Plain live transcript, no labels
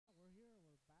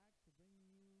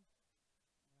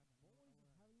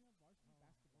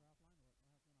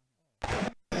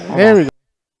There we go.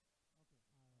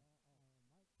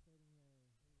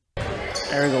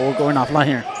 There we go. We're going offline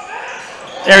here.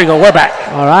 There we go. We're back.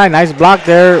 All right, nice block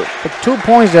there. 2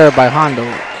 points there by Hondo.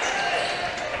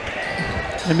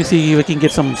 Let me see if we can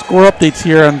get some score updates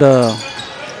here on the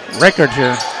record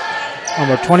here.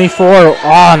 Number 24.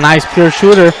 Oh, nice pure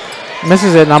shooter.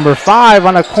 Misses it. Number 5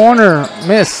 on the corner.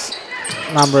 Miss.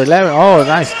 Number 11. Oh,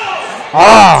 nice.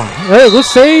 Oh, very good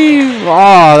save.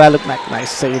 Oh, that looked like a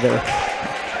nice save there.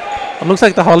 It looks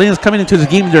like the Javelinas coming into this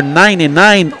game. They're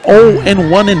 9-9,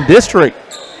 0-1 in district.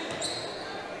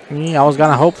 Yeah, I was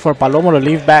gonna hope for Palomo to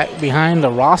leave back behind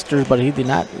the rosters, but he did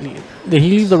not. Did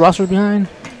he leave the rosters behind?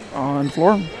 On the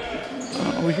floor,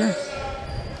 over here.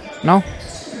 No,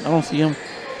 I don't see him.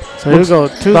 So here we go,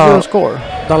 2-0 score.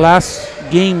 The last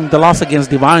game, the loss against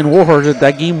Divine Warhorse,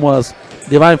 that game was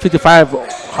Divine 55,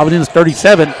 Javelinas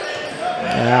 37.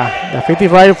 Yeah, the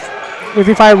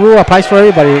 55 rule applies for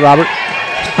everybody, Robert.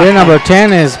 Here, number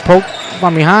 10 is poked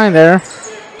from behind there.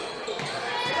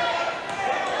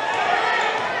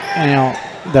 And, you know,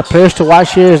 the players to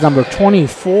watch here is number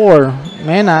 24,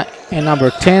 Mena, and number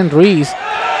 10, Reese.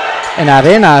 And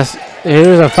Arenas,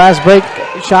 here's a fast break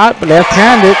shot,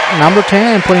 left-handed. Number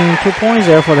 10 putting 2 points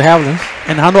there for the Javelinas.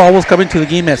 And Hondo always coming to the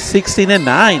game at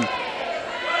 16-9.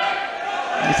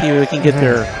 Let's see if we can get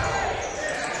their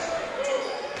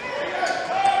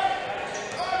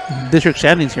district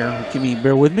standings here.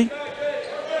 Bear with me.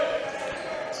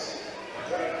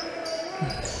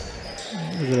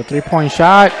 Is it a 3-point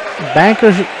shot? Banker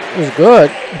is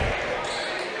good.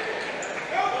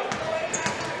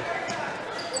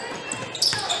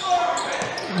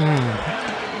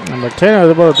 Number 10 was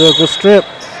able to do a good strip.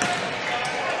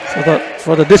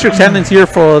 For the district standings here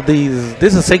for these,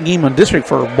 this is the second game on district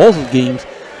for both games.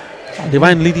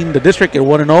 Divine leading the district at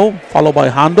 1-0, followed by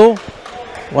Hondo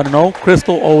 1-0,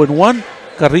 Crystal 0-1,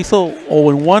 Carrizo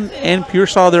 0-1, and Pure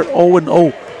Saw they're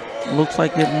 0-0. Looks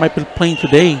like it might be playing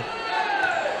today.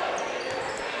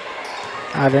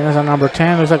 Arenas on number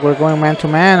 10. Looks like we're going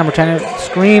man-to-man. Number 10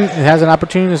 screen. It has an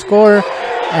opportunity to score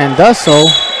and does so.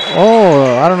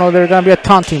 Oh, I don't know. There's going to be a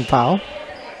taunting foul.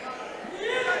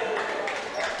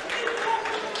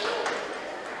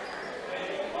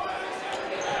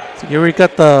 So here we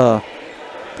got the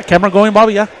camera going,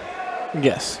 Bobby, yeah?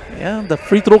 Yes. Yeah, the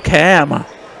free throw cam.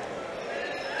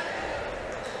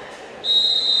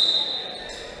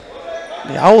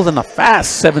 The Owls in a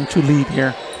fast 7-2 lead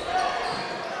here.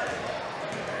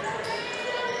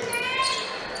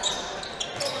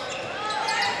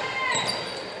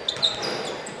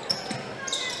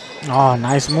 Oh,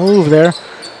 nice move there.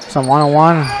 Some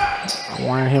one-on-one. I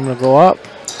wanted him to go up.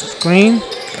 Screen.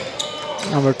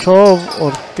 Number 12,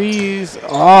 Ortiz.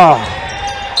 Oh.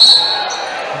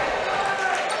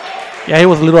 Yeah, he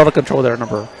was a little out of control there,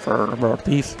 number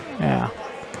Ortiz. Yeah.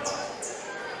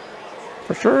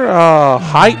 For sure,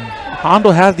 height,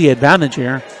 Hondo has the advantage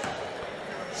here.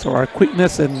 So our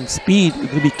quickness and speed is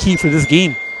going to be key for this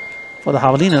game for the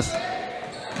Javelinas.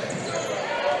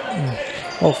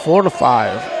 Oh,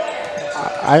 4-5.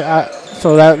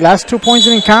 So that last 2 points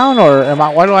didn't count, or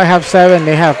why do I have 7?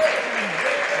 They have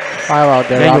 5 out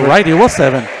there. Yeah, you're right. It was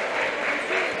 7.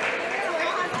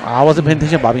 I wasn't paying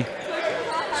attention, Bobby.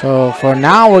 So for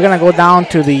now, we're gonna go down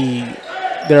to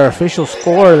their official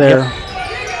score there. Yep.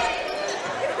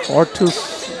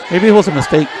 4-2. Maybe it was a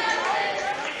mistake.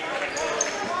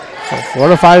 So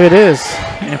 4-5 it is.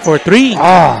 And for 3,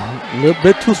 a little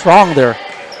bit too strong there.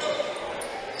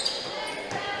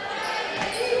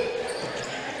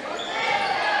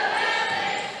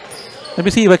 Let me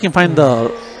see if I can find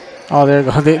the... Oh, there you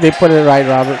go. They put it right,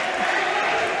 Robert.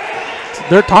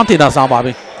 They're taunting us now,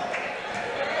 Bobby.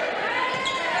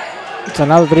 It's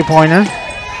another 3-pointer.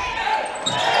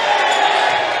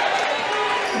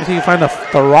 Let me see if you find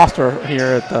the roster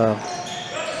here at the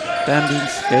standing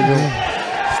schedule.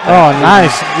 Oh,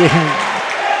 nice.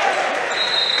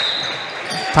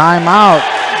 Timeout.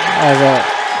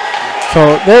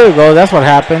 So there you go. That's what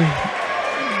happened.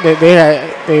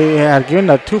 They had given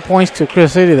the 2 points to Crystal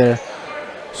City there.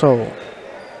 So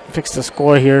fix the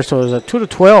score here. So there's a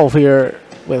 2-12 here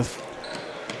with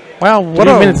 3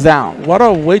 minutes down. What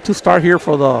a way to start here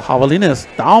for the Javelinas.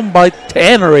 Down by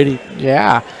 10 already.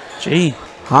 Yeah. Gee.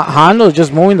 Hondo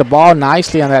just moving the ball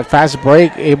nicely on that fast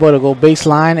break, able to go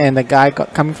baseline, and the guy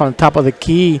coming from the top of the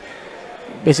key,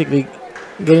 basically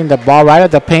getting the ball right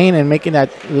at the paint and making that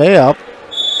layup.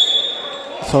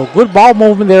 So good ball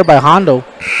movement there by Hondo.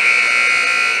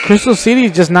 Crystal City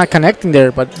is just not connecting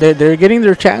there, but they're getting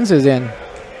their chances in.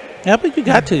 Yeah, but you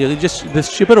got to. You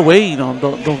just chip it away. You know,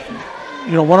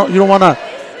 you don't want a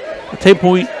 10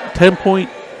 point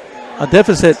a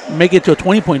deficit, make it to a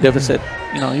 20-point deficit.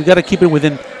 You know, you got to keep it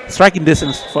within striking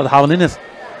distance for the Javelinas.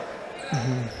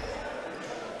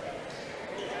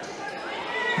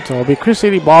 So it'll be Crystal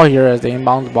City ball here as the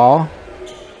inbounds ball.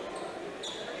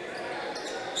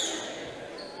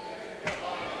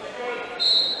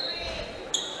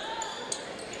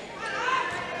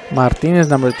 Martinez,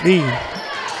 number 3.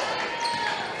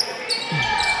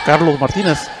 Carlos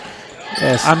Martinez.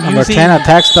 Yes, number 10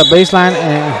 attacks the baseline,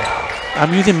 and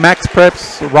I'm using Max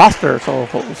Prep's roster, so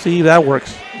we'll see if that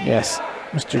works. yes,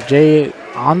 Mr. J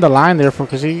on the line there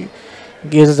because he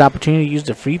gives us the opportunity to use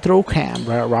the free throw cam,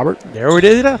 right, Robert? There it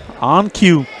is, on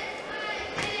cue.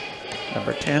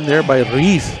 Number 10 there by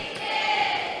Reese.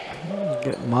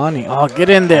 Get money. Oh, get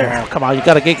in there. Oh, come on, you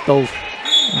got to get those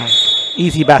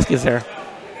easy baskets there.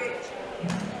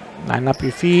 Line up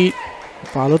your feet.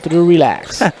 Follow through,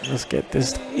 relax. Let's get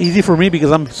this. Easy for me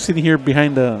because I'm sitting here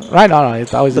behind the Right, no,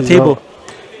 it's always the table.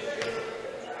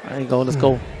 There you go, let's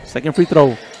go. Second free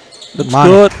throw. Looks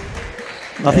Money. good.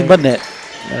 Nothing but net.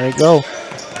 There you go.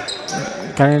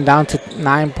 Cutting down to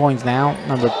 9 points now.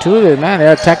 Number 2, man,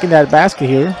 they're attacking that basket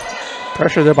here.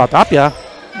 Pressure there by Tapia.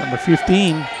 Number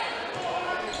 15.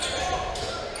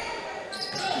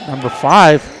 Number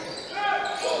 5.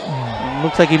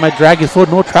 Looks like he might drag his foot.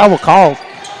 No travel call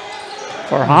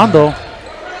for Hondo.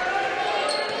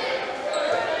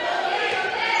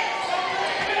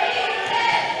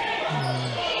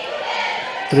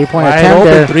 Three-point Wide attempt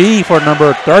open there. 3 for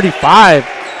number 35.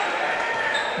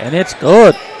 And it's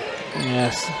good.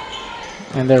 Yes.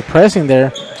 And they're pressing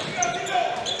there.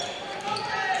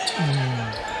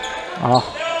 Oh.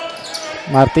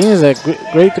 Martinez is a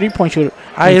great three-point shooter.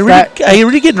 I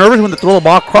really get nervous when they throw the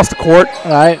ball across the court.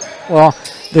 Right. Well,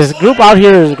 this group out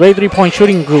here is a great three-point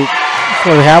shooting group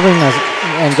for having us.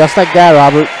 And just like that,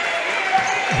 Robert,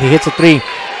 he hits a 3.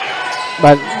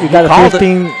 But we got a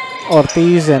 15,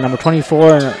 Ortiz, and number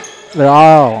 24, and they're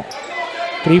all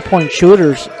three-point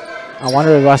shooters. I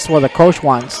wonder if that's what the coach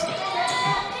wants.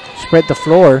 Spread the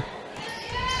floor.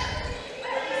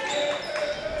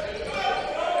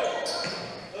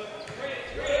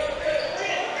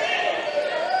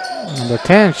 Number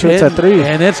 10 shoots a 3.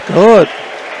 And it's good.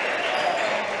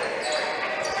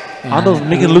 Hondo's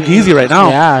making it look easy right now.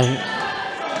 Yeah.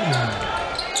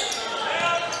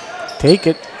 Take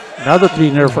it. Another 3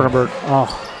 there for number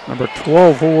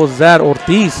 12. Who was that?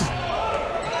 Ortiz.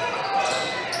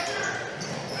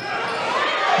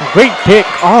 Great pick.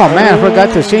 Oh, man, I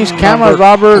forgot to change camera,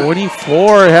 Robert.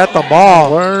 24 had the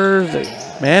ball. Where's it?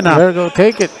 Man, Better go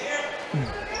take it.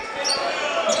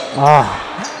 a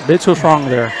bit too strong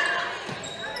there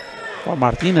for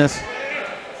Martinez.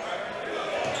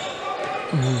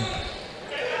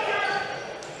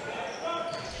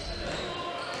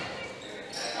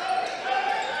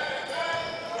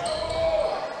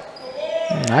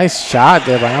 Nice shot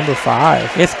there by number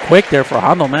 5. It's quick there for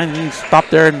Hondo, man. He stopped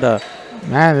there in the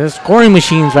Man, there's scoring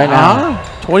machines right now.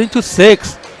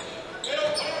 22-6.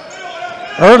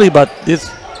 Early, but this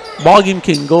ball game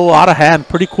can go out of hand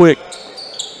pretty quick.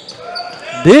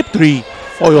 Dip 3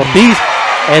 for Ortiz,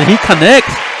 and he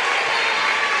connects.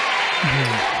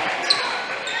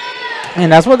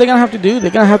 And that's what they're going to have to do. They're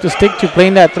going to have to stick to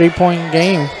playing that three-point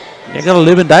game. They're going to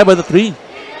live and die by the 3.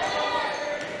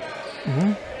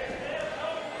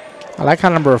 I like how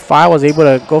number 5 was able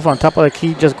to go from top of the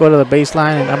key, just go to the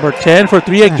baseline. And Number 10 for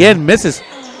 3 again, misses.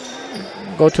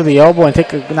 Go to the elbow and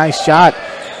take a nice shot.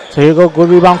 So here you go, good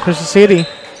rebound, Crystal City.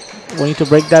 We need to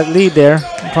break that lead there.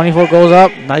 24 goes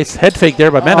up. Nice head fake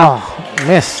there by Mena. Oh,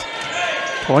 miss.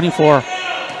 24.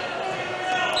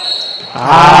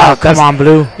 Come on,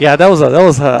 Blue. Yeah, that was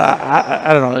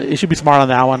I don't know. It should be smart on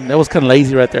that one. That was kind of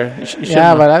lazy right there.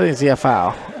 Yeah, but I didn't see a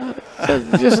foul.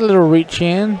 Just a little reach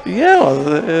in. Yeah,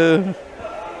 well,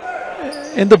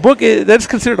 in the book, that's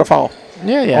considered a foul.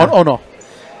 Yeah. Oh no.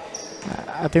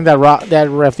 I think that ref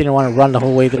didn't want to run the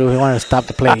whole way through. He wanted to stop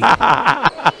the play.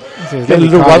 Get a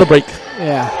little water break.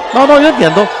 Yeah. No, yo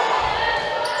entiendo.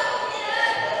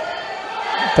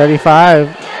 35.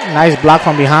 Nice block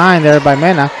from behind there by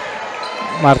Mena.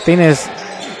 Martinez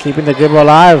keeping the dribble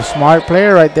alive. Smart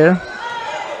player right there.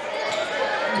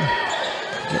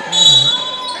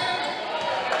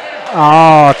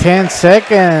 Oh, 10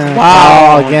 seconds.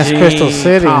 Wow, against Crystal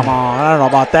City. Come on, I don't know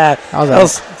about that. That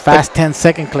was a fast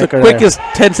 10-second clicker. The quickest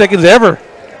 10 seconds ever.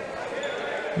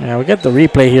 Yeah, we get the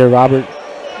replay here, Robert.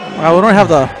 I don't have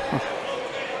the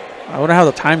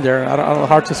time there. I don't know,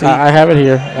 hard to see. I have it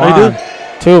here. Oh, you do?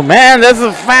 2. Man, that's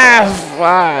a fast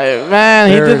 5. Man,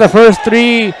 he did the first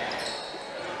 3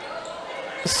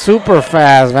 super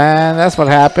fast, man. That's what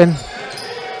happened.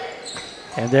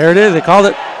 And there it is. They called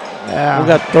it. Yeah. We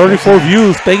got 34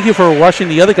 views. Thank you for watching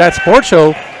the Other Guy's Sports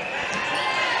Show.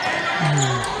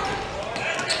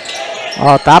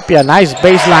 Oh, Tapia, nice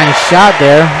baseline shot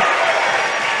there.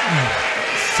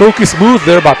 Silky smooth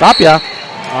there by Tapia.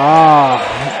 Oh,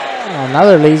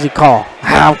 another lazy call.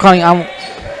 I'm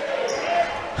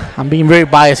being very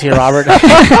biased here, Robert.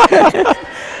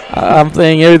 I'm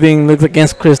saying everything looks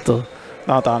against Crystal.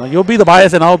 No, you'll be the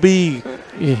bias and I'll be...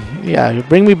 Yeah, you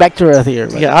bring me back to earth here.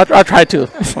 Yeah, I'll try to.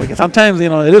 Okay, sometimes,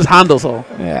 it is Hondo, so...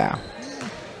 Yeah.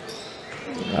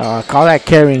 Call that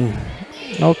carrying.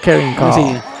 No carrying call. Let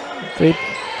me see.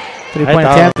 3-point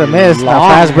attempt to miss. A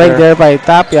fast break there by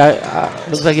Tapia.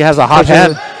 Looks like he has a hot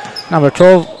hand. Number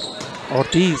 12.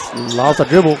 Ortiz lost a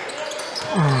dribble.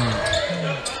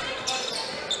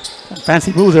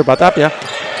 Fancy moves there by Tapia.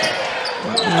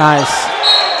 Nice.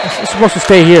 It's supposed to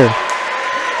stay here.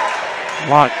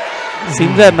 Lock.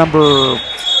 Seems that number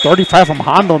 35 from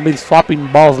Hondo been swapping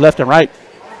balls left and right.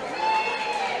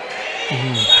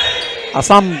 I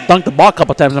saw him dunk the ball a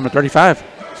couple times, number 35.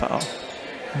 So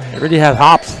it really has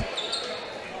hops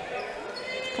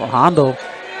for Hondo.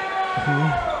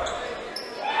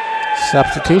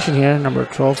 Substitution here, number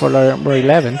 12 for number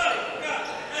 11.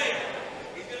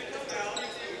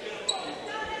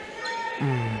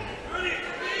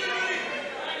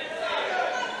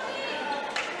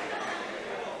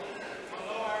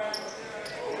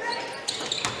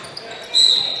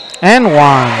 And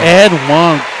one.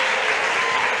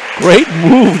 Great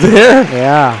move there.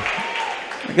 Yeah.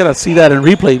 I gotta see that in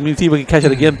replay. Let me see if we can catch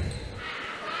it again.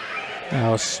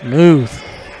 That was smooth.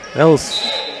 That was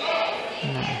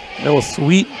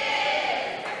sweet.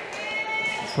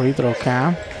 Free throw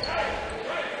cam.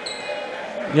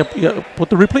 Yep.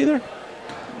 Put the replay there.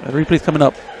 The replay's coming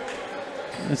up.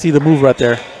 Let's see the move right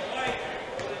there.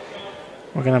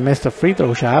 We're gonna miss the free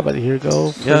throw shot, but here you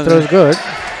go. Free Yeah, throw is good.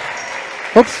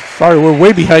 Oops, sorry, we're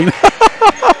way behind.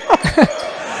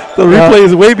 The replay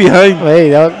is way behind.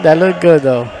 Wait, that looked good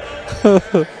though.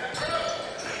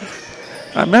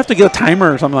 I may have to get a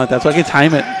timer or something like that so I can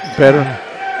time it better.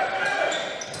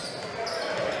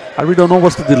 I really don't know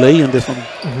what's the delay in this one.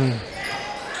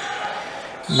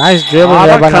 Nice dribble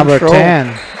there by number control.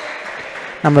 10.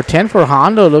 Number 10 for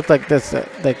Hondo looked like this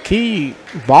the key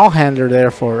ball handler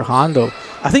there for Hondo.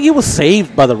 I think he was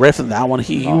saved by the ref in that one.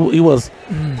 He was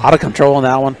out of control on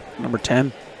that one, number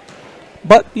 10.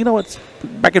 But, it's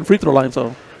back in free throw line,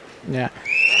 so. Yeah.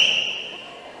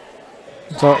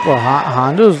 So,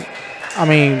 Hondo's,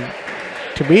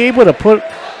 to be able to put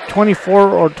 24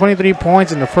 or 23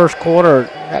 points in the first quarter,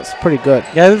 that's pretty good.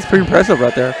 Yeah, that's pretty impressive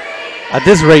right there. At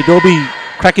this rate, they'll be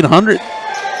cracking 100.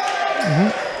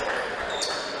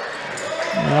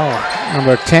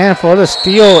 Number 10 for the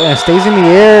steal and stays in the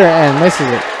air and misses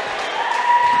it.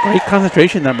 Great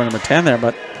concentration number 10 there,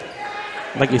 but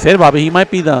like you said, Bobby, he might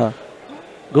be the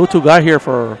go-to guy here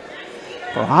for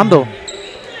Hondo.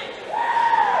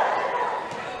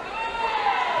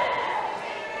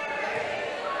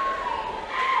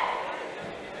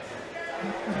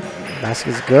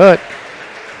 Basket's good.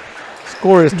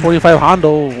 Score is 25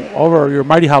 Hondo over your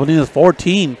mighty Javelinas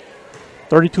 14.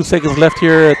 32 seconds left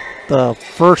here at the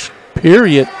first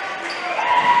period.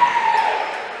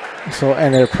 So,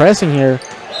 and they're pressing here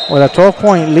with a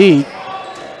 12-point lead.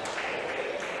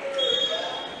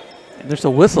 And there's a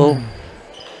whistle.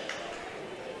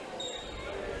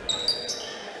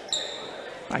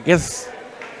 I guess,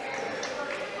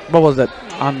 what was that?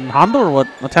 On Hondo or what?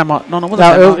 A timeout? No,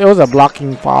 It was a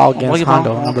blocking foul against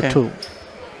Hondo, number 2.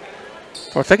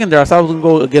 For a second there, I thought it was going to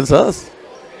go against us.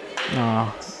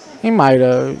 No, he might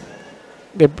have.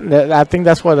 I think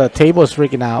that's why the table is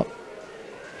freaking out,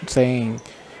 saying,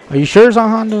 "Are you sure it's on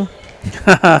Hondo?"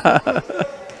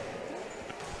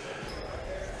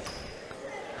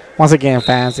 Once again,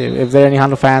 fans, if there are any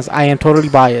Hondo fans, I am totally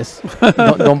biased.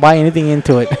 don't buy anything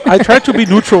into it. I try to be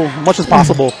neutral as much as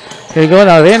possible. Here you go,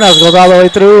 Javelinas goes all the way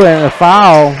through and a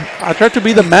foul. I try to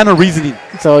be the man of reasoning.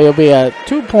 So it'll be a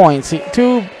 2 points,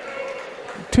 two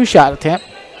shot attempt.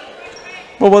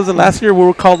 What was it last year? We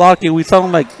were called out. We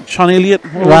sound like Sean Elliott.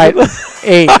 Right.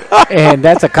 Hey, and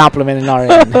that's a compliment in our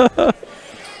end.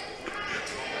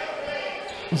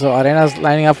 So Arena's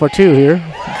lining up for 2 here.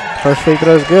 First free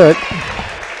throw is good.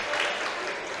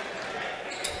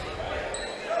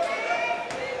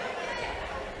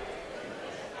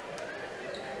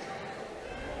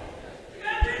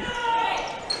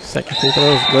 Second free throw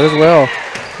is good as well.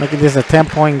 Making this a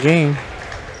 10-point game.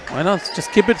 Why not?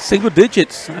 Just keep it single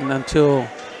digits and until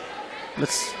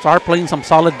let's start playing some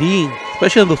solid D,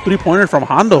 especially on those 3-pointers from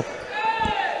Hondo.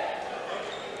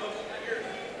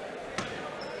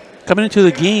 Coming into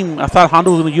the game, I thought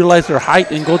Hondo was going to utilize their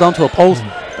height and go down to a post.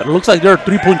 But it looks like they're a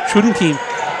 3-point shooting team.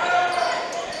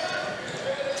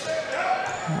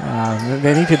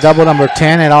 They need to double number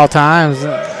 10 at all times.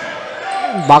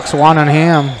 Box one on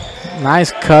him.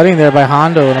 Nice cutting there by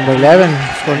Hondo. Number 11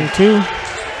 scoring 2.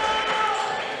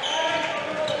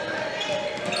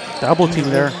 Double team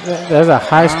there. There's a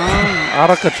high out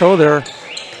of control there.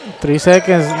 3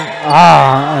 seconds. And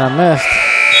I missed.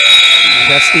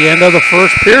 That's the end of the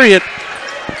first period.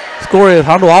 Score is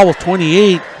Hondo Owls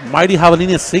 28, Mighty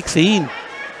Javelinas 16.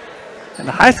 And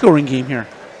a high scoring game here.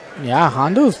 Yeah,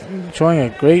 Hondo's showing a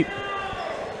great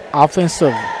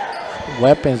offensive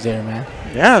weapons there, man.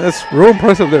 Yeah, that's real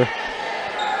impressive there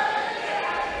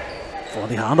for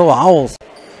the Hondo Owls.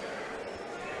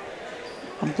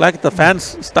 I'm glad the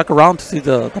fans stuck around to see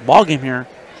the ball game here.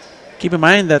 Keep in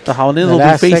mind that the Javelinas will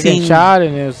be facing. Second shot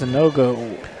and it was a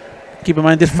no-go. Keep in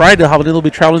mind this Friday, the Javelinas will be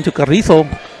traveling to Carrizo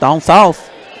down south.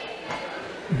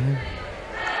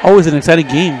 Always an exciting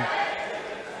game.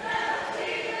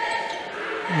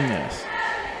 Yes.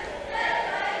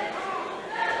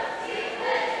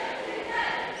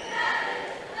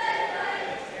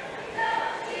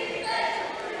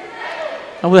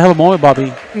 And we'll have a moment,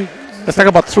 Bobby. Let's talk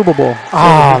about the Super Bowl.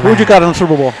 Oh, who'd you got in the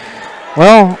Super Bowl?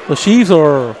 Well, The Chiefs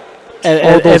or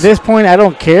at this point, I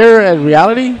don't care at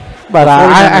reality, but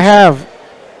I have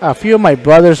a few of my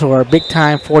brothers who are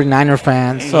big-time 49er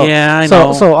fans. So, yeah, I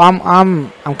know. So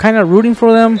I'm kind of rooting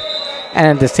for them,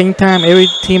 and at the same time, every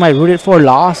team I rooted for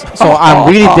lost. So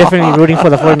I'm really definitely rooting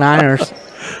for the 49ers.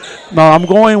 No, I'm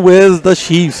going with the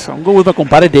Chiefs. I'm going with my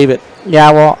compadre David.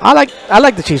 Yeah, well, I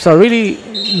like the Chiefs. So really,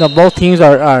 both teams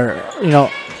are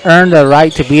earned the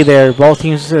right to be there. Both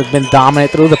teams have been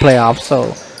dominant through the playoffs.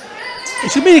 So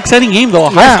it should be an exciting game, though.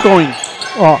 High scoring.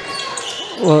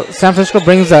 Well, San Francisco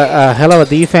brings a hell of a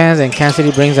defense, and Kansas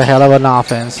City brings a hell of an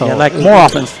offense. So more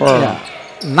offense for.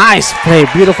 Nice play,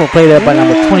 beautiful play there by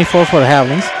number 24 for the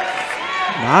Javelinas.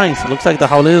 Nice. It looks like the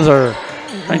Javelinas are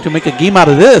trying to make a game out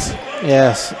of this.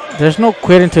 Yes, there's no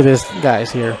quitting to this,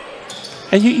 guys, here.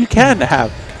 And you can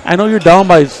have. I know you're down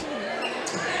by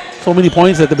so many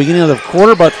points at the beginning of the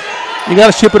quarter, but you got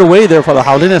to ship it away there for the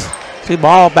Javelinas. See,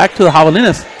 ball back to the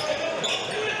Javelinas.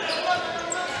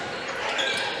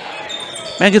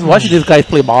 Man, just watching these guys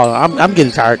play ball, I'm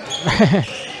getting tired.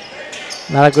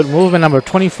 Not a good movement, number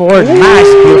 24.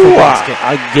 Nice, beautiful basket.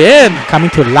 Again. Coming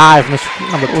to life,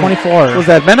 number 24. Was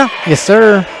that Mena? Yes,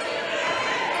 sir.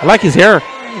 I like his hair.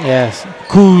 Yes.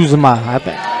 Kuzma. I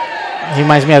think he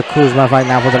reminds me of Kuzma right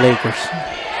now for the Lakers.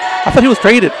 I thought he was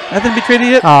traded. Hasn't been traded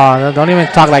yet? Oh, don't even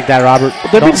talk like that, Robert.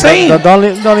 They've been saying.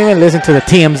 Don't even listen to the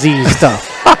TMZ stuff.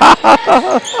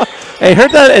 Hey,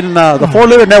 heard that in the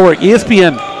 4-Letter Network,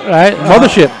 ESPN. Right?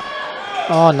 Mothership.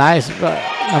 Oh, nice.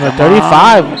 Number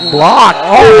 35. Block.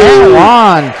 Oh,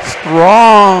 man.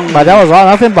 Strong. But that was all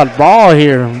nothing but ball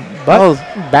here. But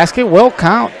basket will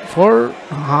count for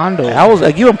Hondo.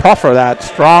 I give him props for that.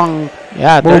 Strong.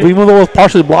 Yeah. Move. Even though it was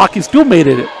partially blocked, he still made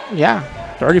it. Yeah.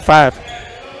 35.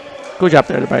 Good job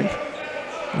there, everybody.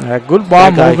 Good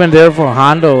ball movement there for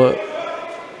Hondo.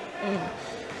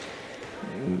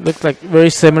 Looks like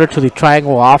very similar to the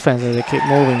triangle offense as they keep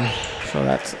moving. So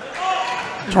that's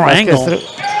triangle.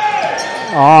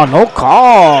 Oh, no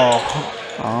call.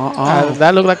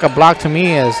 That looked like a block to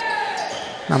me as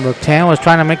number 10 was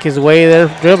trying to make his way there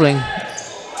dribbling.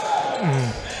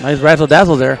 Nice razzle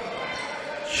dazzle there.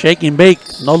 Shake and bake.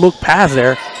 No look pass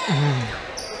there.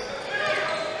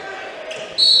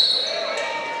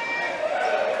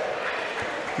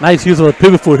 Nice use of the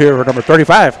pivot foot here for number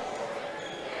 35.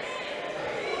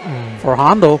 For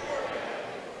Hondo.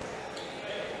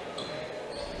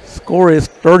 Score is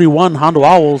 31 Hondo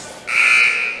Owls.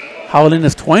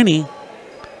 Javelinas 20.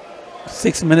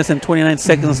 6 minutes and 29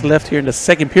 seconds left here in the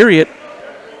second period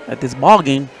at this ball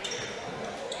game.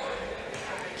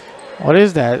 What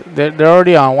is that? They're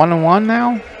already on 1-1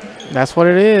 now? That's what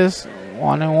it is.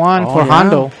 1-1 for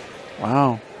Hondo.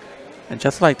 Wow. And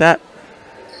just like that.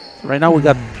 Right now we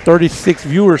got 36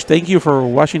 viewers. Thank you for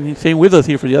watching and staying with us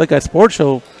here for the Other Guys Sports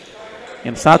Show.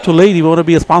 And it's not too late. If you want to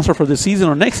be a sponsor for this season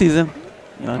or next season,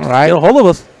 just get a hold of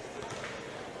us.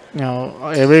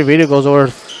 Every video goes over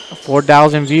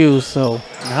 4,000 views. So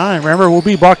remember, we'll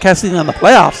be broadcasting on the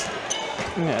playoffs.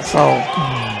 Yeah. So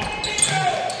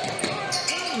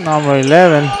number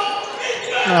 11.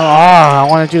 I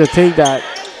wanted you to take that.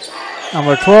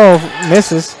 Number 12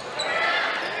 misses.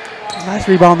 Nice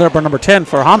rebound there by number 10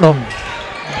 for Hondo.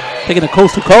 Taking it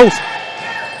coast to coast.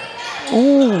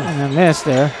 Ooh, and a miss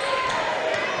there.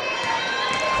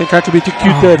 They tried to be too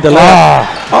cute there in the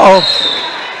left.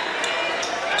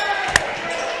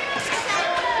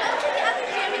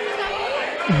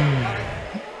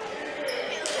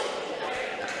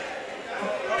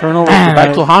 Turnover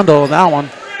back to Hondo on that one.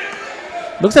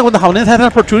 Looks like when the Javelinas had an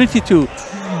opportunity to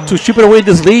chip it away in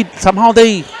this lead, somehow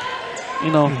they,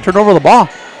 turn over the ball.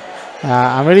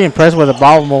 I'm really impressed with the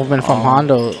ball movement from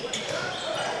Hondo.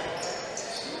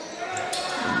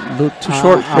 Too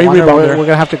short. Great we're rebound there. going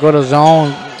to have to go to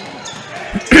zone.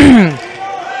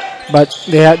 But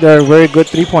they're a very good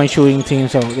three-point shooting team.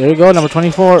 So there you go, number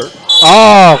 24.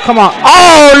 Oh, come on.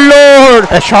 Oh, Lord.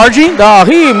 That's charging? No,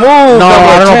 he moved. No,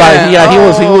 I don't know about it. Yeah, he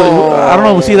was. I don't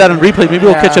know if we'll see that in replay. Maybe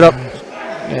we'll catch it up.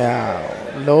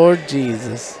 Yeah, Lord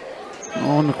Jesus.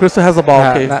 Oh, and Crystal has the ball.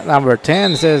 Okay. Number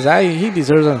 10 says he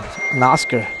deserves an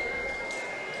Oscar.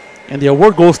 And the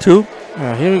award goes to?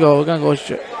 Here we go. We're going to go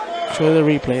show the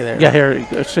replay there. Yeah, here.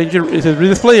 Exchange your, is it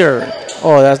replay or?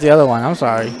 Oh, that's the other one. I'm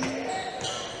sorry.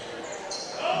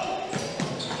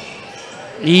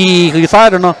 You saw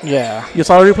it or no? Yeah. You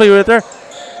saw the replay right there?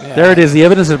 Yeah. There it is. The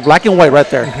evidence is black and white right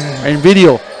there. In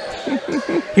video.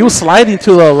 He was sliding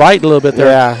to the right a little bit there.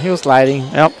 Yeah, he was sliding.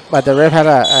 Yep. But the ref had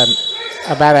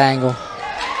a bad angle.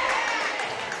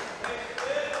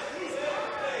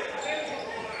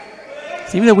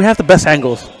 Seems that we have the best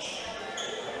angles.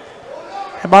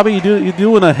 Hey, Bobby, you're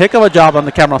doing a heck of a job on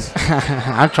the cameras.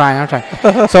 I'm trying.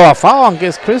 So a foul on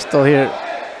against Crystal here.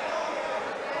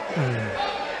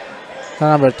 So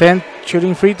number 10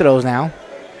 shooting free throws now.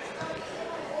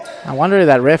 I wonder if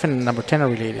that ref and number 10 are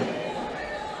related.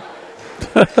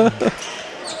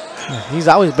 He's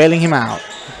always bailing him out.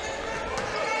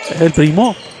 El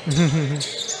primo.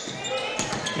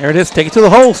 There it is. Take it to the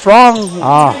hole. Strong.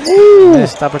 Oh,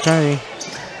 missed opportunity.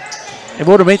 If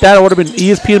we would have made that, it would have been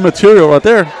ESPN material right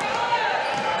there.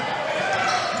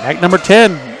 Back number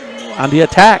 10 on the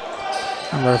attack.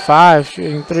 Number 5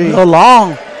 shooting three. So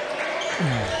long.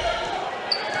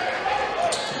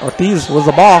 Ortiz was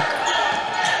the ball.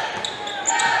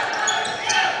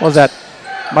 What was that?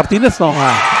 Martinez? No.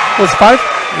 Was 5?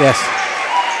 Yes.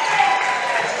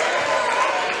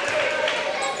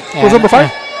 Was number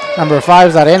 5? Number 5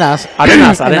 is Arenas.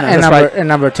 And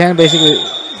number 10 basically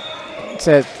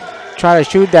said try to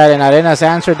shoot that, and Arenas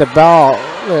answered the bell.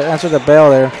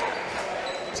 There.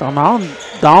 So now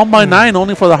down by 9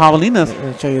 only for the Javelinas.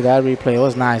 I'll show you that replay. It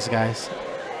was nice, guys.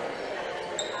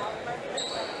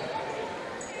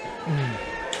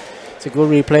 It's a good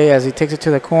replay as he takes it to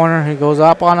the corner. He goes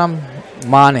up on him.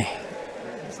 Money.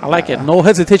 I like it. No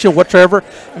hesitation whatsoever.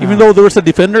 Even though there was a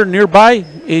defender nearby,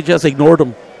 he just ignored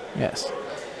him. Yes.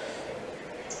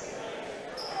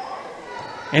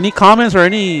 Any comments or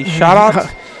any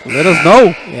shout-outs? Let us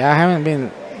know. Yeah, I haven't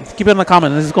been... Keep it in the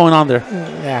comments. This is going on there.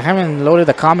 Yeah, I haven't loaded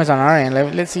the comments on our end.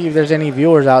 Let's see if there's any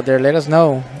viewers out there. Let us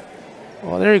know.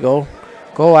 Well, there you go.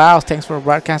 Go Owls. Thanks for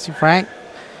broadcasting, Frank.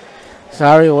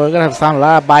 Sorry, we're going to have sound a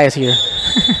lot of bias here.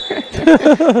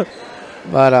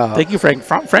 But thank you, Frank.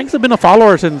 Frank's been a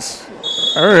follower since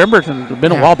I remember. It's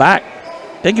been a while back.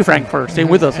 Thank you, Frank, for staying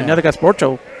with us in the Other Guy Sports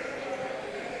Show.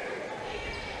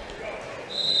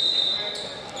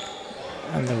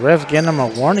 And the ref's getting them a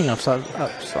warning of some.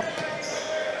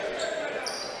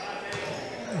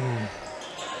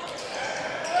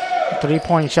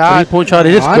 3-point shot. 3-point shot.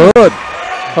 It is good.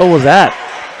 What was that?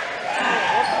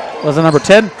 Was it number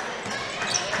 10?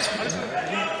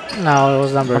 No, it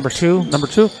was number 2. Number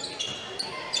 2.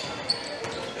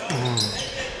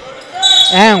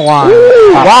 And 1.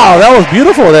 Wow, that was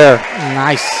beautiful there.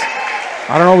 Nice.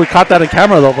 I don't know if we caught that in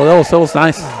camera though, but that was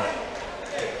nice.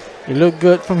 You look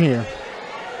good from here.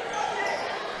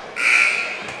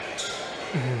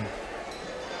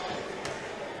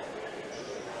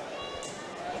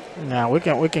 Yeah, we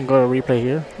can go to replay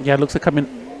here. Yeah, it looks like coming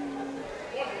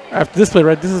after this play,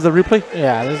 right? This is the replay?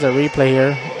 Yeah, this is a replay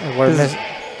here.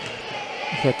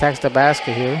 He attacks the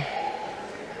basket here.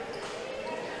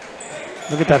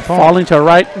 Look at that falling to the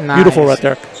right. Nice. Beautiful right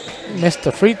there. Missed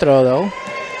the free throw though.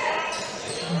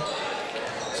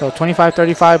 So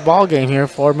 25-35 ball game here.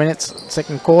 4 minutes,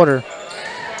 second quarter.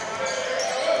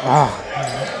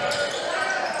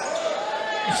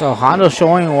 So Hondo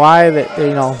showing why that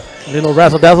little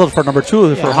razzle dazzle for number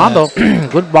 2 for Hondo.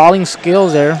 Good balling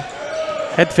skills there.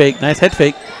 Head fake, nice head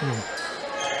fake.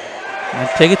 And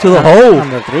take it to the hole.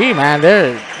 Number 3, man,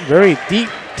 they're very deep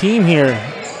team here.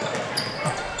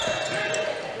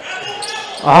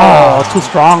 Too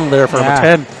strong there for number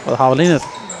 10 for the Javelinas.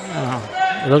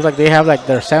 It looks like they have like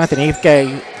their 7th and 8th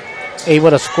guy able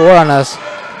to score on us,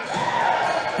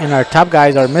 and our top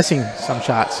guys are missing some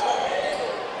shots.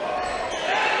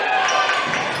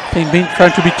 Being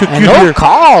trying to be too cute no here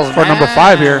calls for number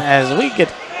 5 here. As we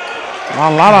get a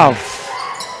lot of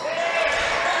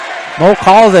no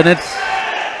calls, and it's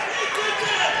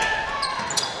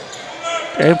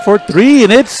And for 3,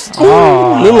 and it's a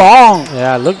little long.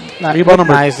 Yeah, look Rebound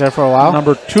nice there for a while.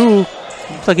 Number 2,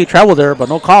 looks like he traveled there, but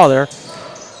no call there.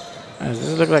 And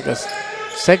this looks like a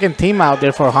second team out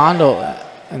there for Hondo,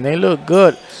 and they look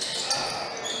good.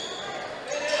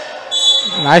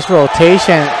 Nice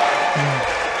rotation.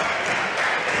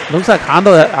 Looks like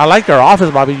Hondo. I like their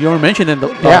offense, Bobby. You were mentioning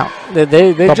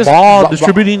the just ball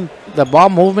distributing. The ball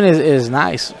movement is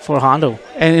nice for Hondo.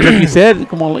 And like you said,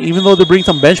 come on, even though they bring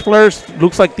some bench players,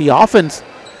 looks like the offense,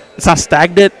 it's not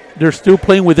stagnant. They're still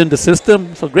playing within the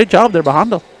system. So great job there by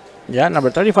Hondo. Yeah, number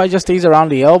 35 just stays around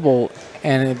the elbow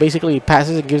and it basically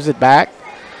passes and gives it back.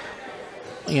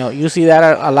 You know, you see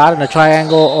that a lot in the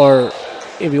triangle, or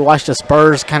if you watch the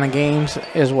Spurs kind of games,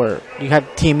 is where you have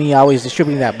Timmy always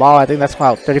distributing that ball. I think that's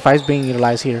how 35 is being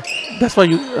utilized here. That's why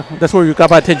that's where you got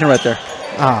my attention right there.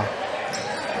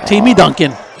 Timmy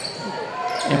Duncan.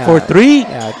 And for 3,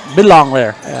 bit long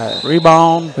there.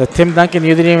 Rebound. The Tim Duncan,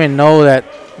 you didn't even know that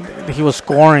he was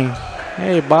scoring.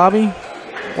 Hey, Bobby.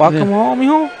 Welcome home,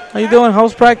 mijo. How you doing?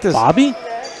 How's practice? Bobby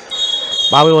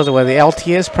was with the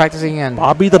LTS practicing, and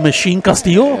Bobby the Machine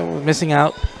Castillo was missing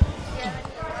out.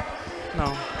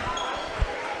 No.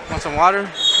 Want some water?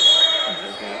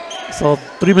 So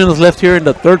 3 minutes left here in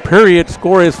the third period.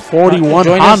 Score is 41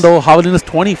 Hondo. Javelinas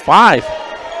 25.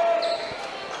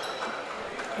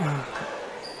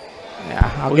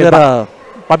 Yeah, we got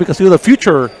Bobby Castillo, the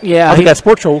future. Yeah, that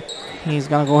sports show. He's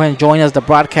gonna go ahead and join us the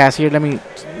broadcast here. Let me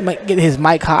get his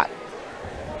mic hot.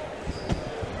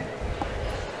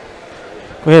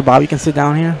 Go ahead, Bob. You can sit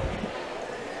down here.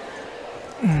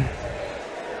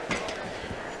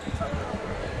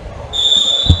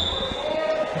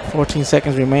 14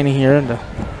 seconds remaining here.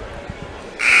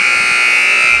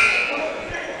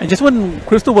 And just when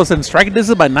Crystal was in striking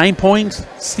distance by 9 points,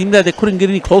 seemed that they couldn't get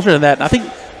any closer than that. And I think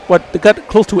they got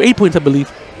close to 8 points, I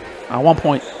believe, at 1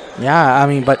 point. Yeah, I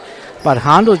mean, but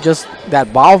Hondo, just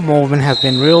that ball movement has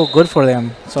been real good for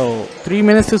them. So 3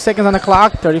 minutes, 2 seconds on the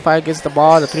clock. 35 gets the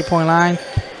ball at the 3-point line.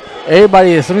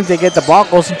 Everybody, as soon as they get the ball,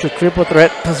 goes into triple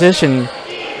threat position.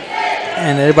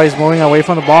 And everybody's moving away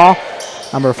from the ball.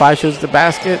 Number 5 shoots the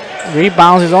basket.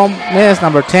 Rebounds his own miss.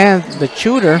 Number 10, the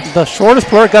shooter. The shortest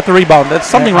player got the rebound. That's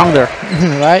something wrong there.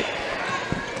 Right?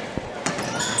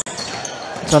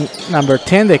 So number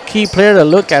 10, the key player to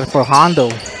look at for Hondo.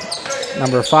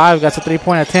 Number 5 got a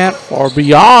 3-point attempt. Or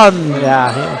beyond.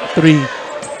 Yeah. 3.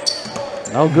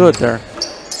 No good there.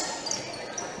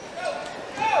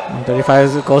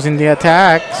 35 goes in the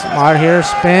attack. Smart here,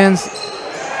 spins.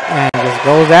 And just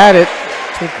goes at it.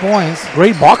 2 points.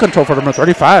 Great ball control for number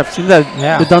 35. Seems that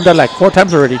they've done that like 4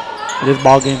 times already in this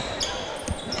ball game.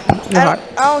 I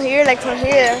don't hear like from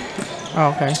here.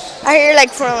 Oh, okay. I hear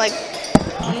like from like.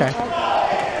 Okay.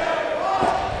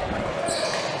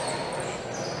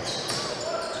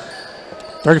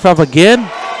 .35 again.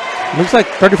 Looks like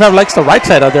 35 likes the right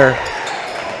side out there.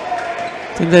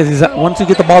 Seems that once you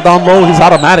get the ball down low, he's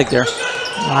automatic there.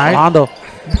 All right. Hondo.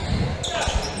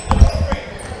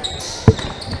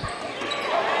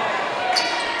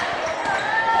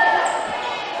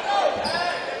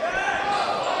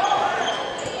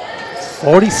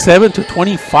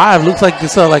 (47-25). Looks like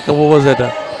this like what was it?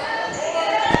 A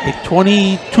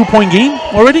 22-point game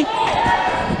already.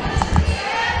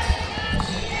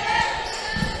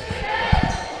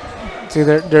 See,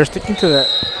 they're sticking to the.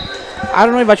 I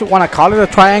don't know if I should want to call it a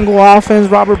triangle offense,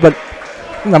 Robert, but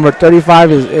number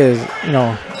 35 is you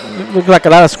know, looks like a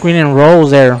lot of screen and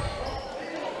rolls there.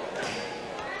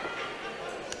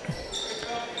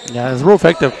 Yeah, it's real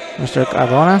effective. Mr.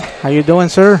 Cardona, how you doing,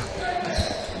 sir?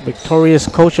 Victorious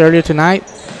coach earlier tonight.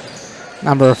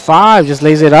 Number 5 just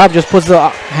lays it up, just puts the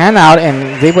hand out,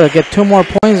 and is able to get 2 more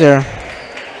points there.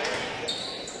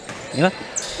 Yeah,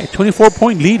 a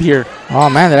 24-point lead here. Oh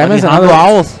man, did I miss another?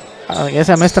 I guess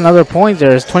I missed another point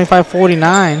there. It's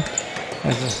 25-49.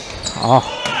 Oh,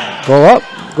 go up.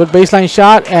 Good baseline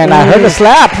shot, and I heard the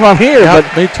slap from here. Yeah,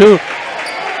 but me too.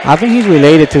 I think he's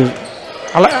related to.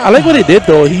 I like what he did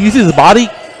though. He uses his body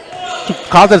to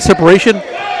cause that separation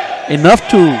enough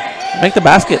to make the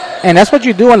basket. And that's what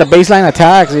you do on the baseline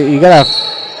attacks. You gotta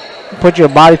put your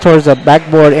body towards the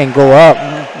backboard and go up.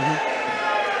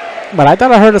 But I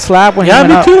thought I heard a slap when he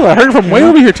went up. Yeah, me too. I heard it from way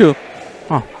over here too.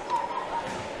 Oh.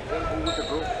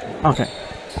 Okay.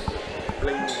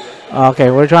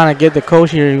 Okay, we're trying to get the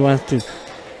coach here. He wants to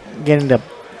get in the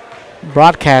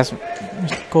broadcast.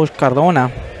 Coach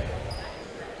Cardona.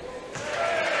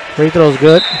 Free throw's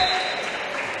good.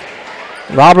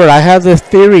 Robert, I have this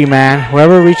theory, man.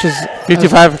 Whoever reaches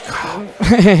 55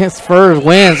 his first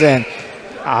wins, and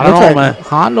I don't know, man.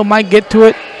 Hondo might get to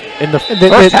it in the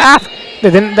first half.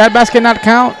 Didn't that basket not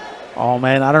count? Oh,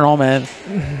 man. I don't know, man.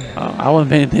 I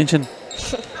wasn't paying attention.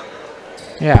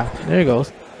 Yeah, there he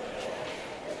goes.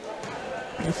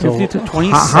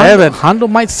 50-27. Hondo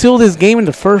might seal this game in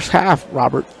the first half,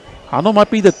 Robert. Hondo might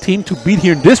be the team to beat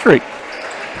here in district.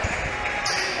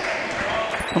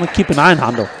 I'm going to keep an eye on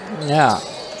Hondo. Yeah.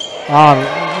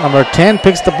 Number 10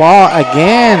 picks the ball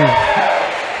again.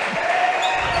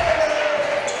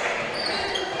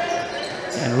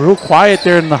 And real quiet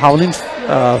there in the Javelinas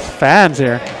fans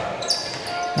there.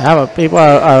 Yeah, but people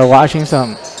are watching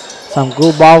some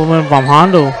good ball movement from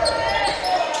Hondo.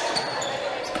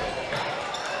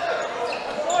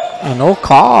 And no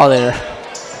call there.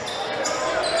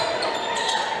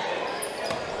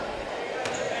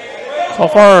 So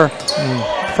far,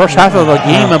 first half of the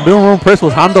game, I'm being real impressed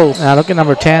with Hondo. Now look at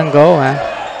number 10 go, man.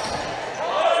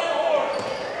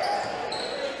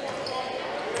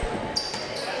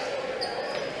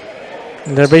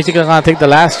 And they're basically going to take the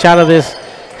last shot of this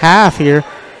half here.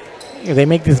 If they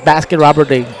make this basket, Robert,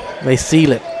 they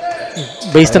seal it.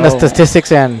 Based on the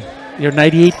statistics and your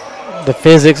 98. The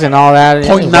physics and all that.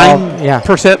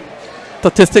 0.9%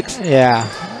 statistics. Yeah.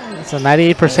 It's a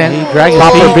 98%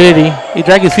 probability. He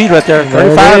dragged his feet right there.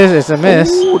 35. It's a miss.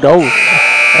 Ooh, no.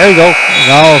 There you go.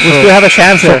 No. We still have a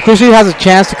chance there. So Crystal has a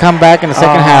chance to come back in the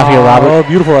second half here, Robert. Oh,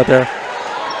 beautiful right there.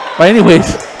 But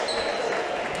anyways.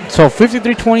 So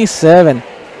 53-27.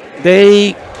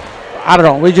 I don't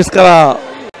know. We just got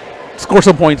to score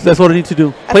some points. That's what we need to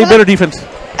do. Play better defense.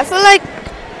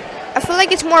 I feel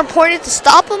like it's more important to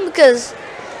stop them because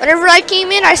whenever I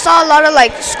came in, I saw a lot of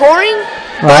like scoring,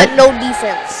 but no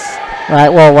defense. Right.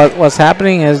 Well, what's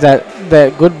happening is that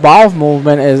good ball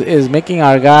movement is making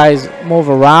our guys move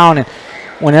around, and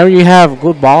whenever you have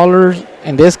good ballers,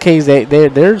 in this case, they're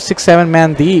 6-7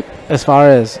 man deep as far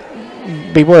as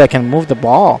people that can move the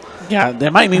ball. Yeah, they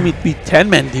might maybe be 10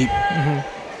 men deep.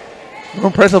 We're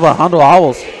impressed about Hondo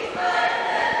Owls.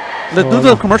 Let's do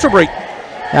the commercial break.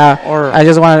 Yeah, I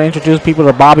just want to introduce people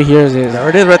to Bobby here. There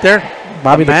it is right there.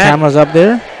 Bobby, the camera's up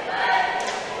there.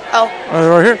 Oh.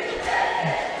 Right here.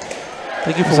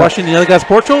 Thank you for watching the Other Guys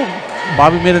Sports Show.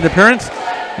 Bobby made an appearance.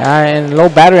 And low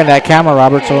battery in that camera,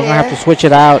 Robert, so we're going to have to switch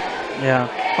it out. Yeah.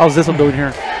 How's this one doing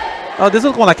here? Oh, this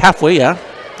one's going like halfway, yeah.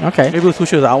 Okay. Maybe we'll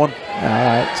switch to that one. All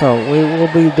right, so we will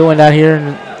be doing that here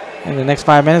in the next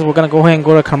 5 minutes. We're going to go ahead and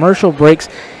go to commercial breaks.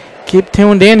 Keep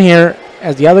tuned in here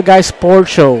as the Other Guys Sports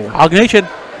Show. Hog Nation.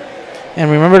 And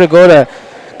remember to go to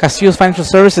Castillo's Financial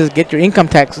Services, get your income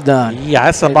tax done. Yeah,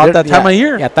 it's about that time of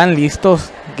year. Ya están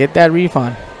listos. Get that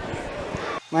refund.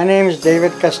 My name is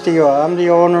David Castillo. I'm the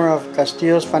owner of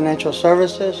Castillo's Financial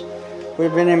Services.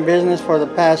 We've been in business for the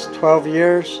past 12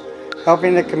 years,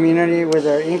 helping the community with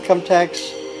their income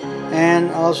tax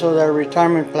and also their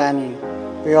retirement planning.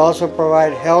 We also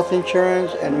provide health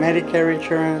insurance and Medicare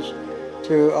insurance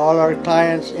to all our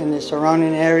clients in the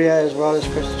surrounding area as well as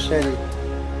Crystal City.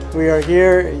 We are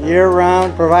here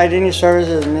year-round, provide any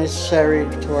services necessary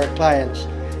to our clients.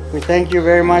 We thank you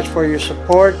very much for your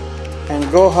support,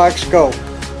 and go Hawks go!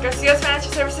 Castillo's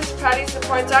Financial Services proudly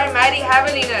supports our mighty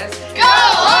Javelinas. Go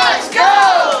Hawks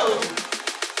go!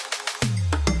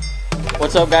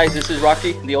 What's up, guys? This is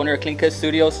Rocky, the owner of Clean Cut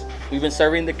Studios. We've been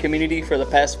serving the community for the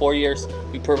past 4 years.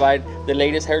 We provide the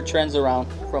latest hair trends around,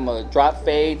 from a drop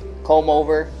fade, comb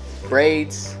over,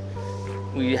 braids.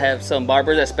 We have some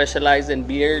barbers that specialize in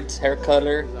beards, hair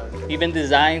color, even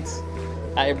designs,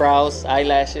 eyebrows,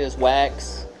 eyelashes,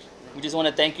 wax. We just want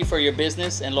to thank you for your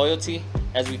business and loyalty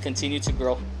as we continue to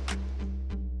grow.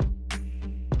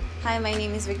 Hi, my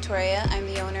name is Victoria. I'm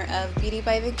the owner of Beauty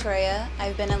by Victoria.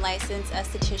 I've been a licensed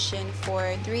esthetician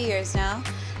for 3 years now.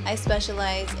 I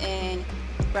specialize in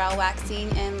brow waxing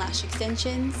and lash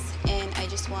extensions, and I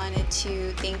just wanted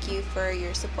to thank you for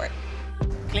your support.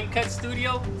 Clean Cut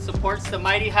Studio supports the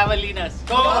mighty Javelinas.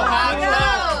 Go Hawks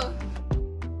go!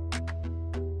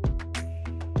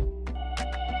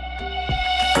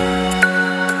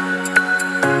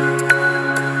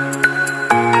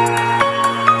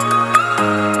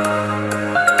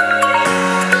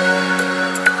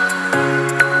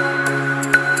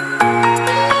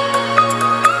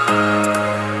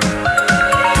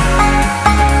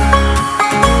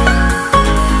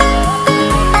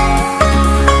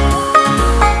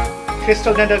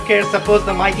 Crystal Dental Care supports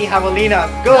the mighty Javelinas.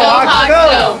 Go Hawks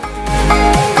go!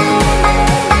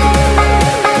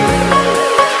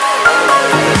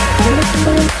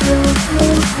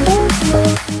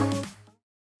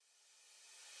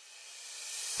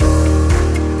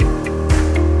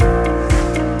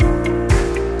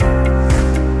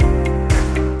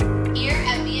 Here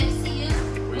at BFCU,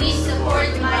 we support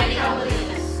the mighty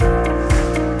Javelinas.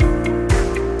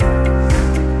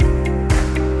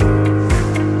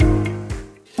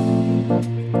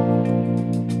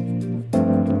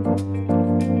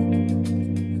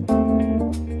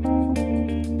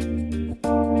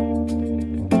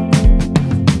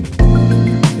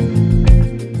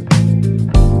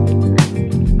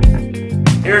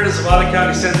 Zavala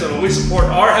County Sentinel. We support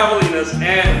our Javelinas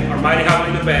and our mighty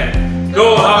Javelina band.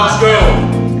 Go Hogs, go!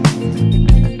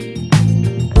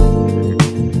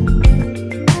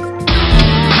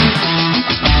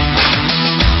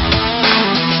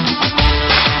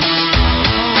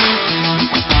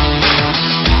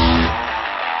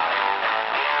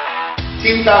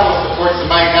 Team Tavo supports the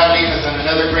mighty Javelinas on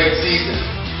another great season.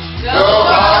 Go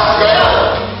Hogs,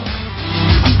 go!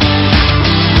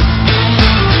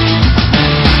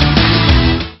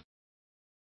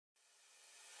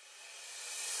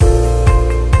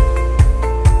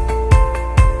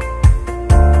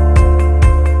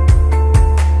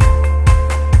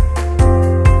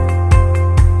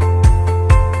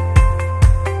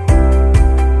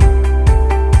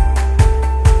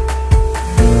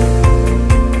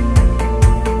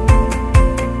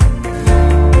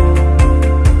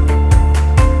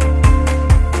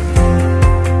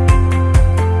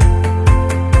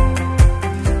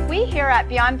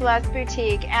 Beyond Blessed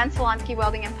Boutique and Solonsky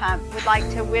Welding and Pump would like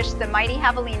to wish the mighty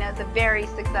Javelinas a very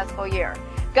successful year.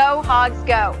 Go Hogs,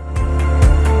 go!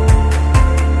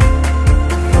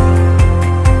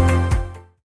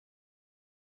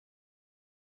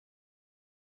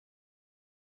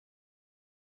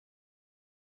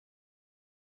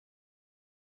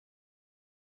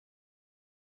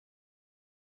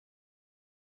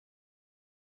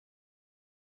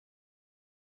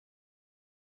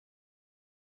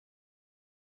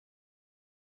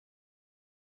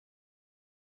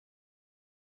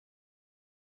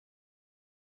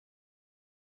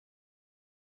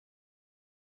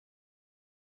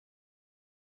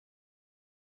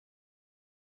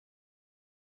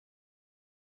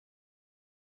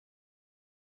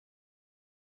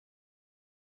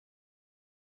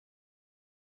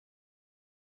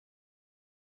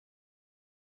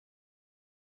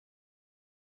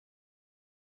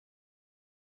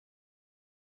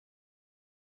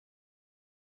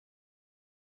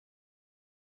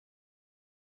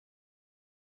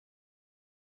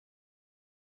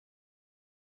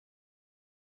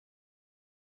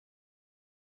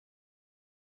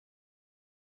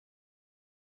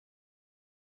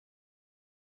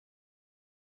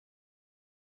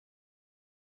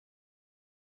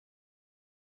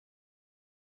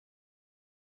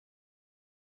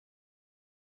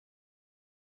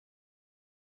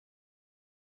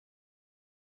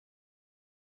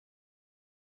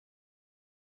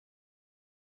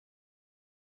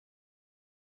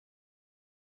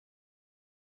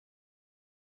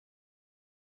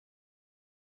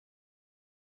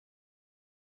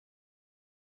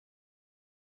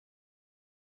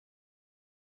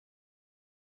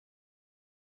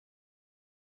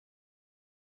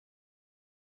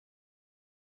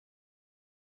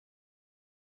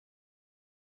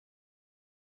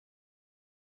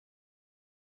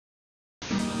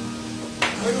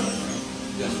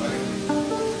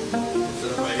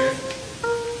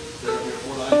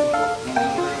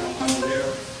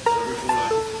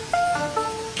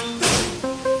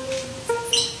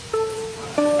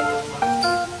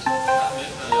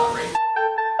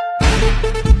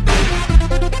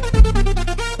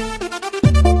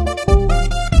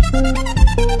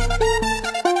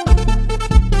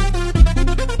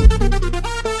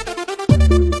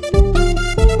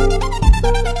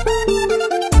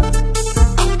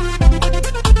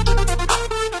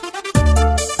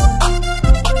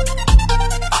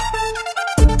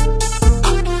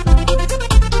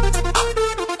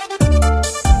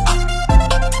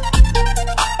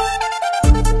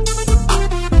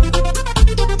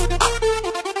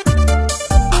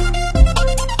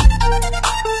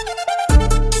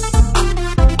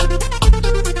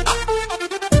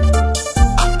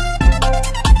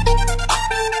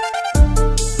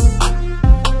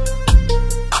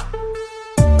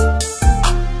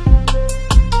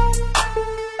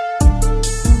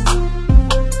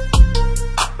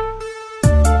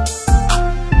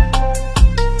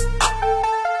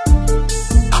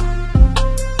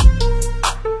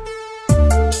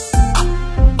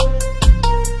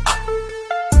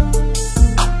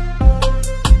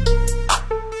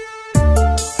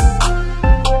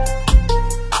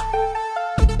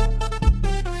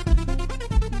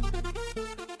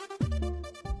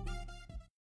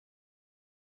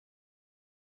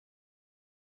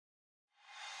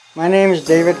 My name is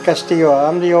David Castillo.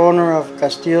 I'm the owner of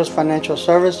Castillo's Financial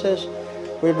Services.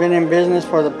 We've been in business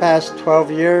for the past 12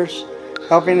 years,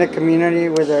 helping the community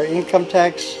with their income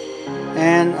tax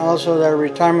and also their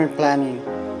retirement planning.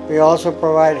 We also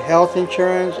provide health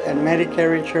insurance and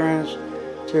Medicare insurance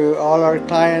to all our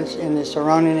clients in the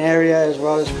surrounding area as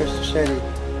well as Crystal City.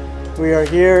 We are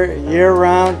here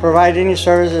year-round, provide any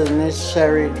services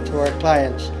necessary to our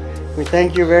clients. We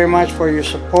thank you very much for your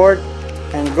support,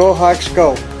 and go Hawks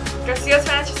go! Castillo's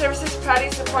Financial Services proudly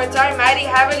supports our mighty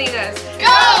Javelinas. Go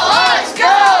Hawks,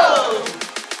 go!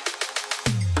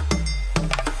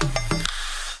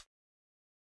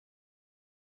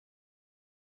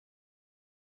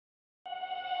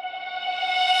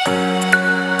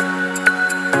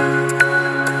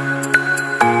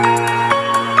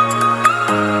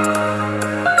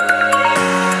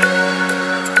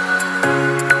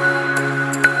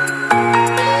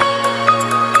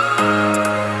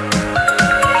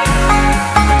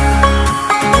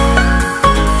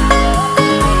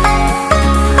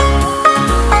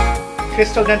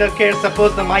 Crystal Dental Care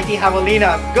supports the mighty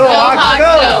Javelinas. Go Hawks,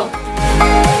 go!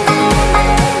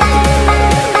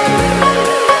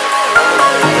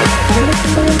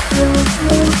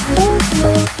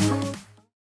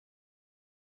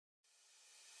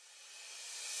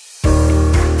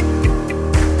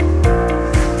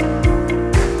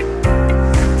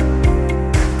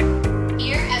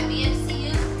 Here at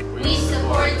VFCU, we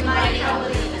support the mighty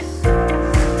Javelinas.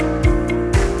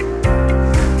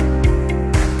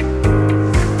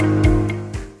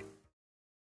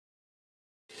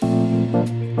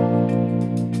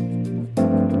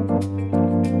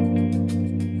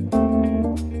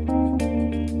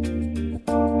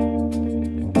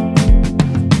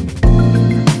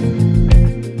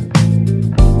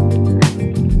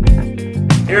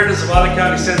 Here at the Zavala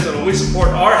County Sentinel, we support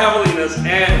our Javelinas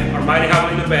and our mighty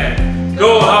Javelina band.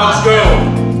 Go Hawks, go!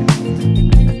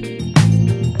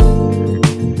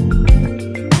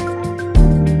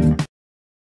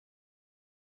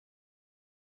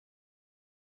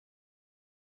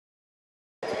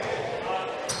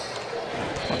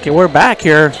 Okay, we're back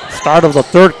here. Start of the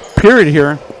third period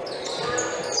here.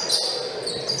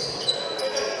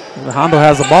 The Hondo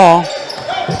has the ball.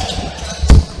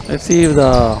 Let's see if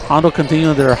the Hondo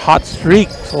continue their hot streak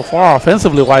so far,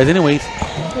 offensively wise anyways.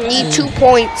 Need 2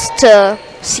 points to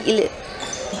seal it.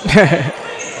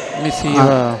 Let me see.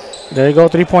 There you go,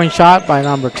 3-point shot by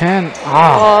number 10. In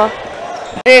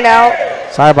and out.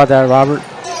 Sorry about that, Robert.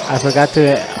 I forgot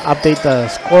to update the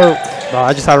score.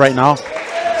 I just saw it right now.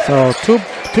 So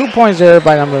 2 points there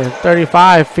by number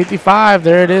 35. 55,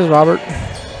 there it is, Robert.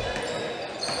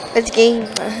 It's game.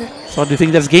 So do you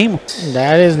think that's game?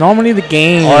 That is normally the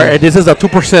game. Or this is a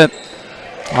 2%.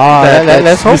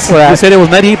 Let's hope for that. You said it was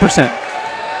 98%.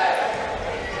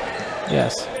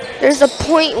 Yes. There's a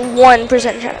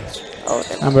 0.1% chance.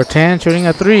 Number 10 shooting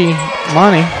a 3.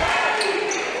 Money.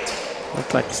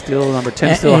 Looks like still number 10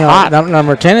 And, still hot.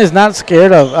 Number 10 is not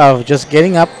scared of just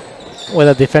getting up with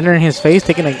a defender in his face,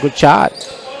 taking a good shot.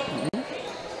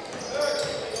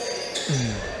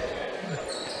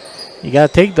 You got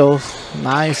to take those.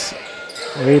 Nice.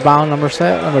 Rebound number 2.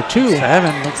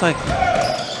 7, looks like.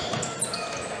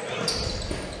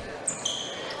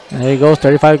 And there he goes.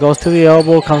 35 goes to the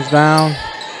elbow, comes down.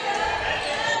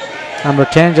 Number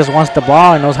 10 just wants the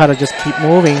ball and knows how to just keep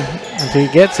moving until he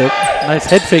gets it. Nice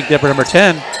head fake there for number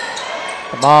 10.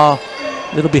 The ball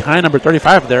a little behind number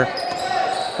 35 there.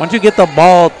 Once you get the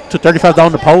ball to 35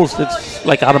 down the post, it's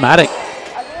like automatic.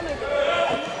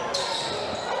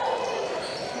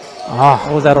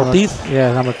 What was that, Ortiz?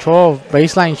 Yeah, number 12.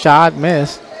 Baseline shot,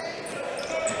 miss.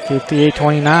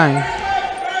 58-29.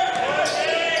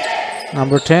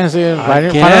 Number 10 is right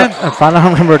in front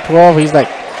of number 12. He's like...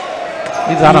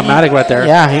 He's automatic right there.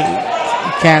 Yeah, he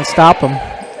can't stop him.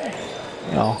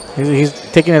 You know, he's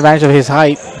taking advantage of his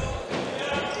height.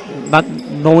 Not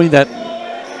knowing that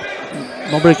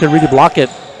nobody can really block it.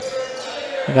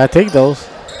 You got to take those.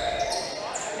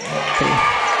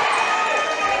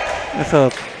 It's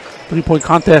a 3-point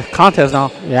contest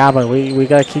now. Yeah, but we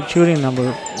got to keep shooting.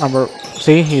 Number.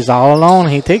 See, he's all alone.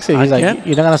 He takes it. He's like,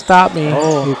 you're not going to stop me.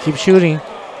 You keep shooting.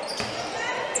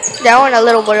 That one a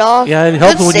little bit off. Yeah, it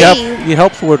helps when it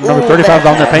helps with number 35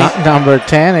 down the paint. Number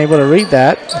 10 able to read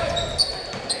that.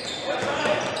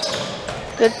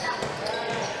 Good.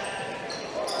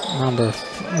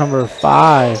 Number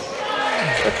 5.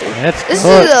 This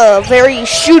is a very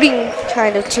shooting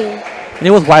kind of team. And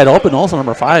it was wide open also,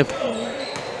 number 5.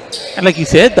 And like you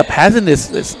said, the passing is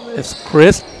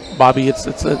crisp, Bobby.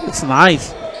 It's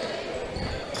nice.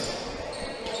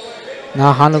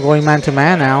 Now Hondo going man to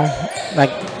man now.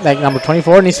 Like number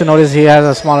 24 needs to notice he has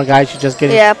a smaller guy. Should just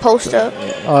get post up.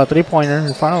 A 3-pointer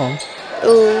in front of him.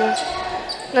 Ooh,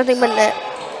 nothing but net.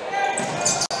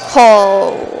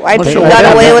 Oh, I think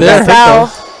got away with the foul.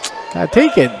 Gotta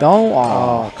take it. Don't.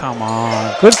 Oh, come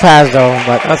on. Good pass though,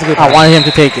 but that's a good. I wanted him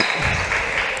to take it.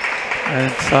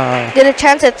 And get a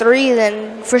chance at 3,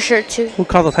 then for sure 2. Who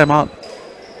called the timeout?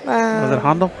 Was it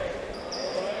Hondo?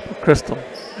 Crystal.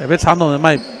 If it's Hondo, it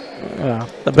might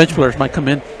the bench players might come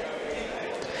in.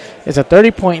 It's a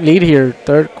 30-point lead here,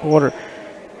 third quarter.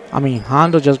 I mean,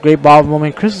 Hondo just great ball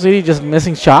movement. Crystal City just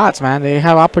missing shots, man. They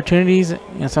have opportunities,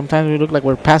 and sometimes we look like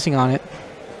we're passing on it.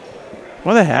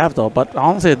 Well, they have, though. But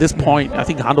honestly, at this point, I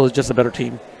think Hondo is just a better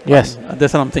team. Yes.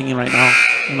 That's what I'm thinking right now.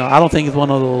 I don't think it's one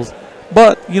of those.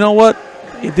 But you know what?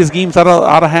 If this game's out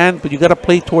of hand, but you got to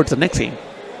play towards the next game.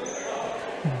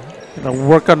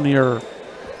 Work on your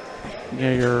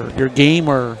game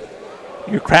or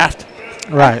your craft.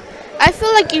 Right. I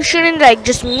feel like you shouldn't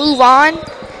just move on.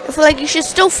 I feel like you should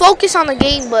still focus on the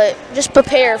game, but just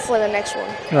prepare for the next one.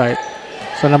 Right.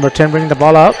 So number 10 bringing the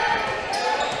ball up.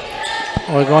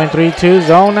 We're going 3-2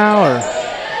 zone now, or?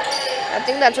 I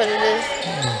think that's what it is.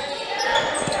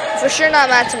 For sure not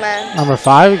man-to-man. Number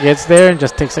 5 gets there and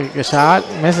just takes a shot,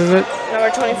 misses it. Number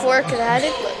 24 could have had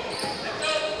it, but.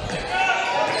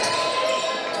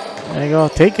 There you go.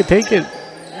 Take it.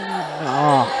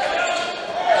 Oh.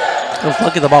 I was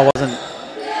lucky the ball wasn't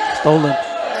stolen.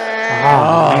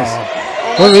 Nice.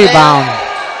 Good rebound.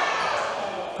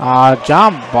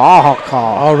 Jump ball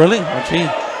call. Oh, really? Oh, gee.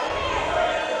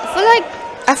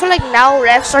 I feel like now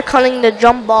refs are calling the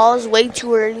jump balls way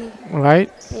too early. Right?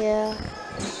 Yeah.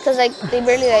 Because they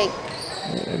barely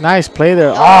Nice play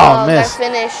there. Miss.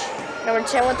 Finish. Number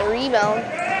 10 with the rebound.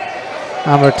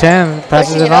 Number 10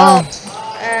 passes it on.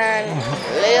 And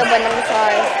layup by number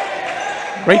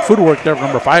 5. Great footwork there,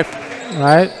 number 5.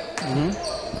 Right? Mm-hmm.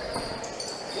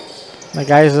 The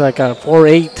guy's like a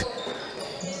 4'8".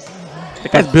 The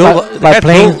guy's built by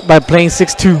playing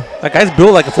 6'2". That guy's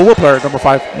built like a football player, number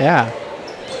 5. Yeah.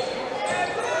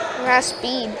 He has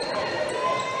speed.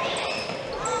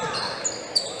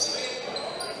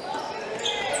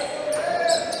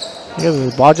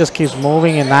 The ball just keeps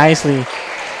moving and nicely. We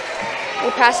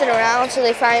pass it around so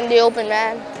they find the open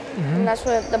man. And that's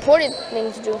what the important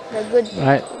thing to do. They're good.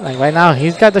 Right. Like right now,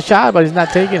 he's got the shot, but he's not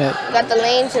taking it. Got the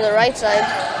lane to the right side.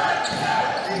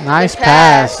 Nice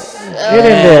pass. Get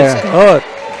in there. Good.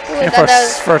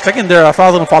 For a second there, I thought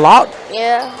it was going to fall out.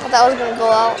 Yeah, I thought it was going to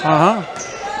go out.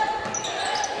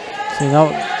 So,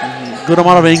 good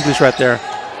amount of English right there.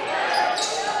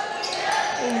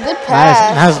 Good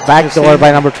pass. Nice backdoor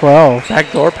by number 12.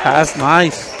 Backdoor pass,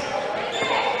 nice.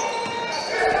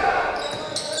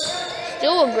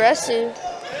 Still aggressive.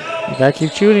 You gotta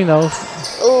keep shooting though.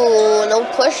 Ooh, no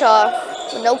push off,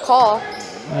 no call.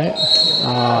 Right.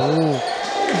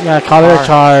 You gotta call it a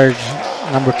charge.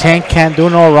 Number 10 can't do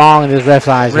no wrong in this ref's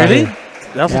eyes. Really? Right,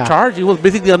 that was a charge. He was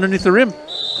basically underneath the rim.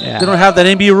 Yeah. They don't have that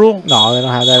NBA rule. No, they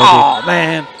don't have that. Oh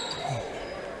man.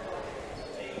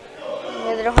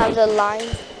 Yeah, they don't have the line.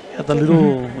 Yeah, the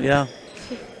little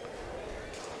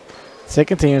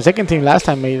Second team last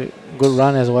time made a good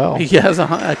run as well. Yes,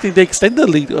 I think they extended the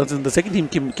lead. The second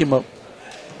team came up.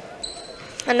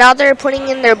 And now they're putting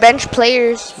in their bench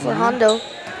players for Hondo.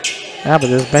 Yeah, but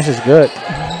this bench is good.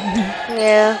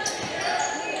 Yeah.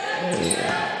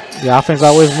 The offense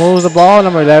always moves the ball.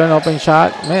 Number 11 open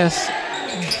shot, miss.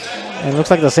 And it looks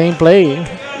like the same play.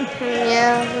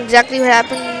 Yeah, exactly what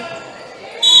happened.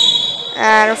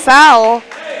 And a foul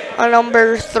on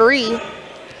number 3.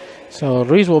 So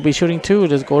Ruiz will be shooting 2.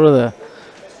 Just go to the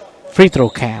free throw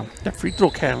cam. The free throw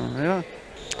cam, yeah.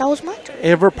 That was my turn.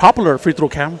 Ever popular free throw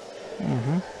cam.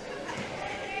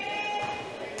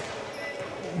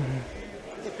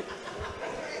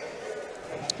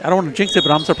 I don't want to jinx it,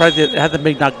 but I'm surprised it hasn't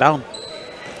been knocked down.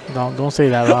 No, don't say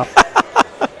that, Rob.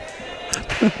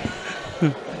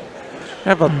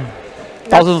 I have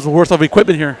thousands worth of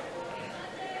equipment here.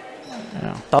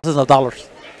 Yeah. Thousands of dollars.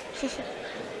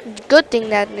 Good thing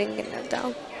that didn't get knocked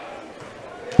down.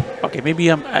 Okay, maybe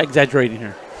I'm exaggerating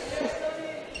here.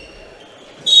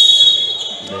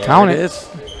 Count it.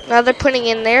 Now they're putting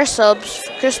in their subs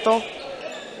for Crystal.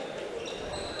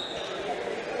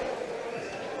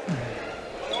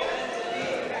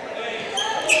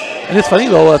 And it's funny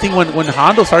though. I think when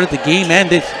Hondo started the game, man,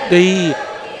 they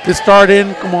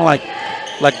started come on like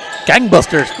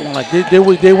gangbusters. Come on, like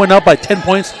they went up by 10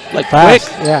 points like fast.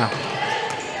 Quick. Yeah.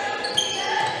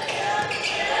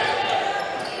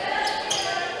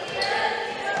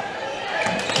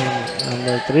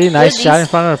 Number 3, nice shot in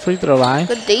front of the free throw line.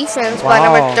 Good defense by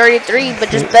number 33, but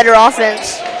just better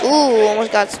offense. Ooh,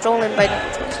 almost got stolen by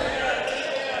number 27.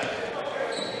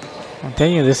 I'm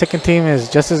telling you, the second team is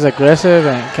just as aggressive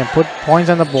and can put points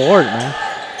on the board, man.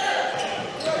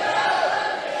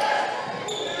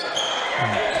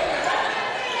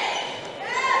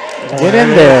 Get in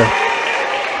there.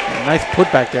 Nice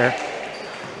put back there.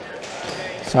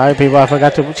 Sorry, people, I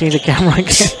forgot to change the camera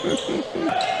again.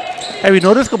 Have you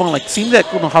noticed, seems that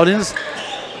Javelinas,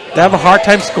 they have a hard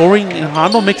time scoring, and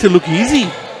Hondo makes it look easy.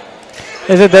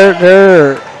 is that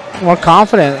they're more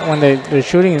confident when they're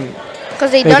shooting.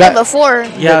 Because they've done it before.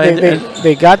 Yeah,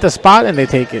 they got the spot and they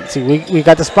take it. See, we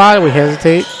got the spot, we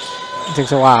hesitate. It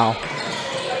takes a while.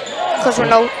 Because we're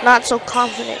not so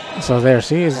confident. So there,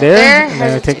 see, it's there. And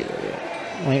then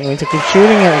we need to keep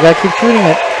shooting it. We got to keep shooting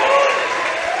it.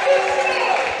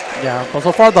 Yeah, but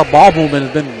so far the ball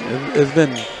movement has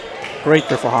been great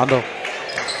there for Hondo.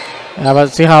 Yeah, but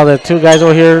see how the two guys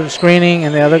over here screening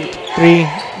and the other three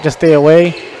just stay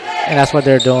away, and that's what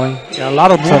they're doing. Yeah, a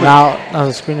lot of movement. So now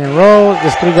the screen and roll.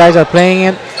 These three guys are playing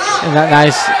it, and that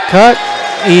nice cut,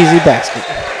 easy basket.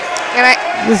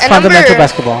 This is fundamental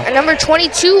basketball. And number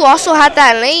 22 also had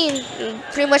that lane,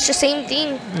 pretty much the same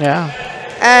thing. Yeah.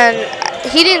 And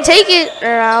he didn't take it.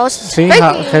 Or I was see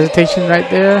how hesitation right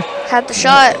there. Had the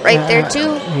shot right there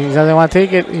too. He doesn't want to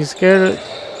take it. He's scared.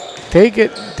 Take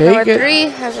it. Take number it. 3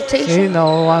 hesitation. See,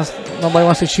 nobody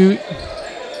wants to shoot.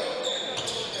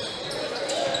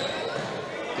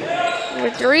 Number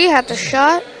 3 had the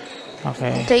shot.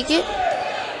 Okay. Take it.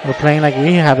 We're playing like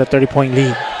we have a 30-point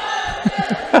lead.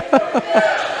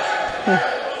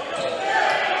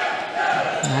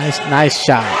 Nice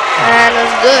shot. And it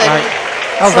was good.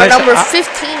 That was for nice. Number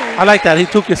 15. I like that. He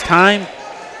took his time.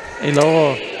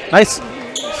 Nice,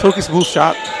 silky smooth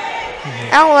shot.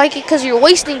 I don't like it because you're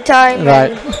wasting time.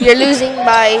 Right. And you're losing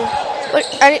by.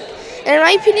 In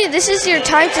my opinion, this is your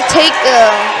time to take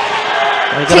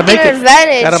an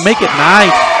advantage. Gotta make it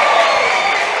nice.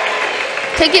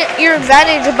 Take your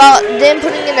advantage about them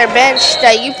putting in their bench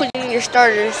that you put in your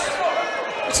starters.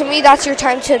 To me, that's your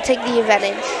time to take the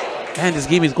advantage. Man, this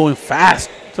game is going fast.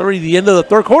 It's already the end of the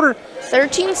third quarter.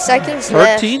 13 seconds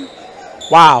left. 13?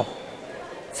 Wow.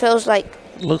 Feels like.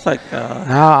 Looks like.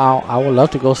 Now I would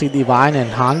love to go see Divine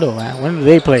and Hondo, man. When do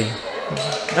they play?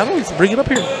 That one's bring it up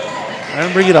here.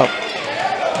 And bring it up.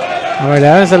 All right,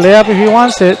 that is a layup if he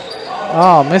wants it.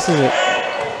 Oh, misses it.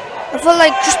 I feel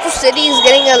like Crystal City is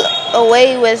getting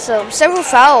away with several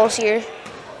fouls here.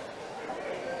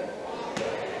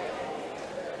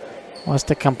 What's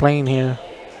the complaint here?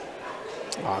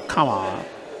 Oh, come on.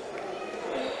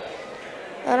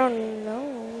 I don't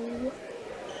know.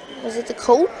 Was it the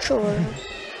coach or?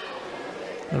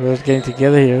 We're just getting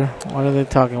together here. What are they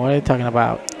talking? What are they talking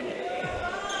about?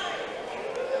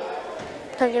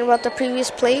 Talking about the previous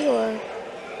play or?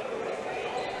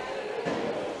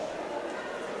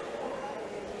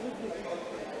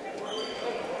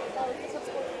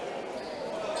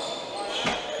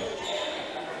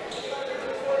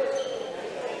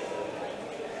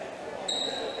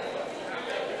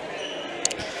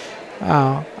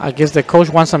 I guess the coach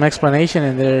wants some explanation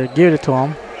and they're giving it to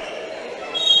him.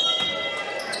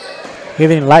 He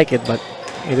didn't like it, but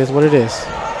it is what it is.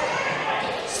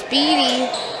 Speedy.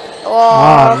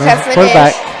 Oh, can't finish. Put it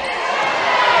back.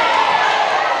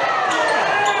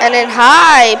 And then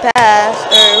high pass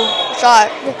or shot.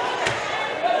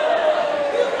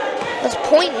 That's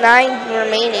 0.9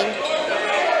 remaining.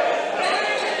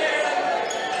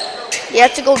 You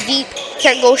have to go deep.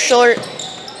 Can't go short.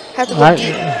 Have to go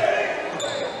deep.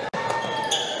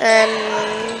 And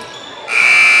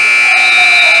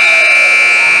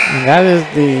that is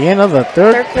the end of the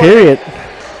third period.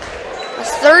 A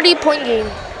 30-point game.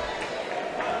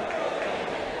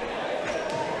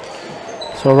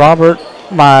 So, Robert,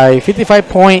 my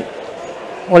 55-point,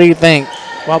 what do you think?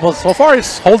 Well, so far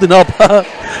it's holding up. Quite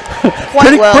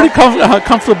well. Pretty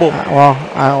comfortable. Well,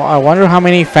 I wonder how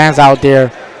many fans out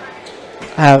there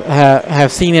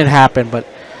have seen it happen. But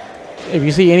if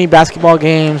you see any basketball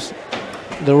games,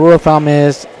 the rule of thumb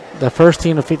is the first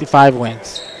team to 55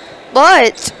 wins.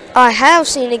 But I have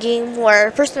seen a game where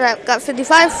a person that got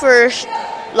 55 first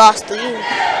lost the game.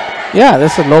 Yeah,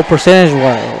 that's a low percentage.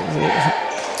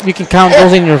 You can count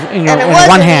those in one hand. And it was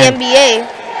in the NBA.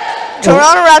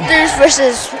 Toronto Raptors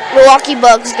versus Milwaukee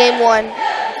Bucks, game 1.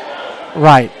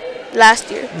 Right. Last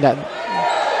year. But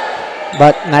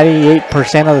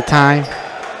 98% of the time,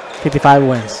 55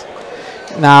 wins.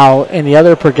 Now, and the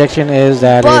other projection is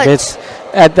that if it's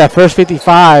at the first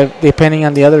 55, depending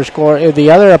on the other score, if the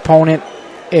other opponent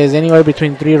is anywhere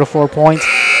between 3 or 4 points,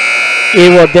 it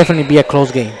will definitely be a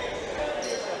close game.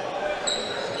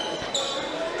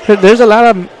 So there's a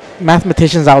lot of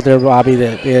mathematicians out there, Bobby,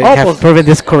 that have proven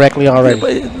this correctly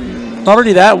already. Not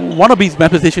only that, wannabes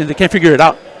mathematicians, they can't figure it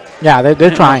out. Yeah,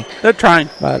 they're trying. They're trying.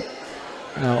 But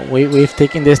we've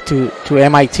taken this to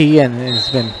MIT, and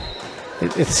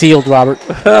it's sealed, Robert.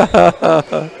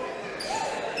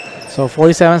 So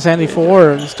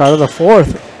 47-74, start of the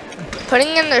fourth.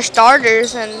 Putting in their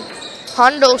starters, and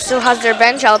Hondo still has their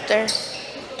bench out there.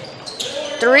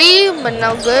 3, but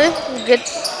no good. Good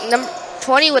number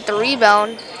 20 with the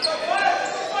rebound.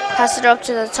 Pass it up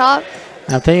to the top.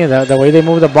 I'm telling you, the way they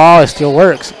move the ball, it still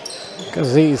works.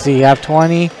 Because see, you have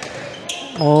 20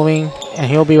 moving, and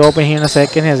he'll be open here in a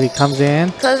second as he comes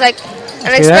in. Because like,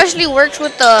 and especially works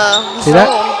with the see zone.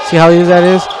 That? See how easy that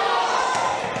is?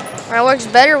 And it works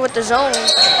better with the zone.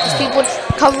 Because people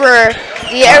cover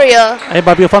the area. Hey,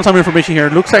 Bobby, I found some information here.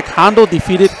 Looks like Hondo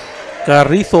defeated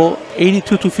Carrizo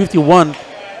 82-51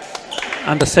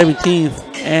 on the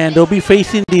 17th, and they'll be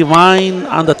facing Divine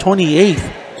on the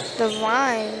 28th.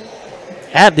 Divine.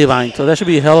 At Divine, so that should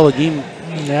be a hell of a game.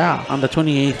 Yeah. On the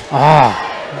 28th. Ah,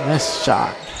 nice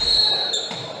shot.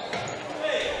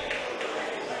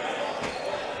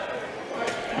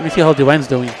 Let me see how Divine's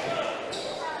doing.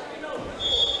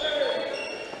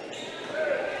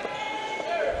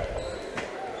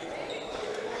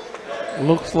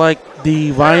 Looks like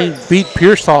Divine beat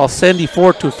Pearsall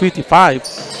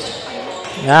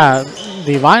 74-55. Yeah,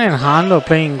 Divine and Hondo are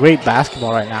playing great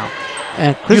basketball right now.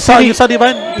 And you saw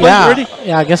Divine play already?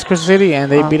 Yeah, against Crystal City,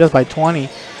 and they beat us by 20.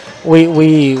 We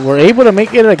were able to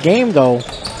make it a game, though.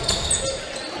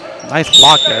 Nice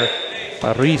block there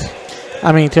by Reese.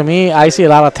 I mean, to me, I see a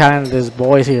lot of talent in these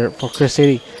boys here for Crystal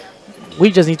City.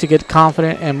 We just need to get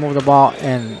confident and move the ball,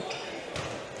 and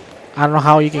I don't know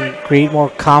how you can create more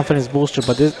confidence booster,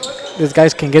 but these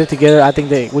guys can get it together. I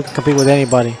think we can compete with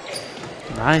anybody.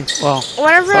 Nice. Well,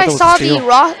 whenever I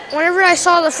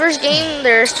saw the first game,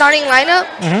 their starting lineup,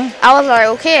 I was like,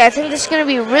 okay, I think this is gonna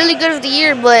be really good of the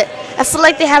year, but I feel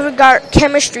like they haven't got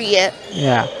chemistry yet.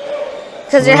 Yeah.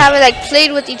 Because they haven't like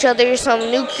played with each other.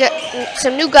 Some new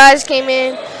guys came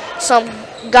in, some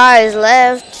guys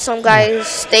left, some guys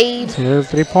stayed. Here's a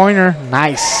three-pointer,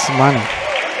 nice money.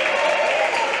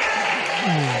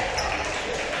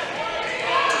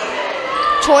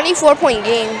 24-point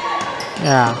game.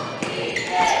 Yeah.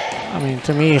 I mean,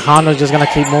 to me, Hondo's just going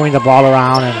to keep moving the ball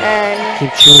around and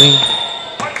keep shooting.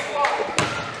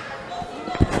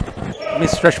 Let me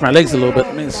stretch my legs a little bit.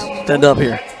 Let me stand up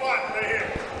here.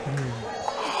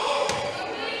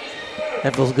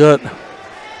 That feels good.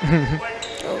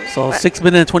 So 6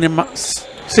 minutes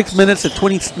and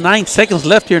 29 seconds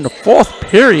left here in the fourth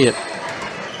period.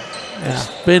 Yeah. It's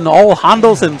been all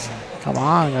Hondo since. Come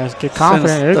on, guys, get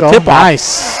confident. There you the go. tip-off.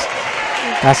 Nice.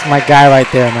 That's my guy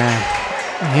right there, man.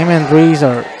 Him and Reese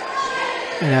are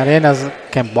in arenas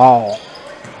can ball.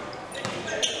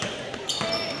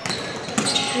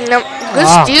 Good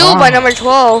steal by number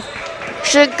 12.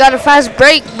 Should have got a fast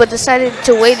break, but decided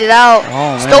to wait it out.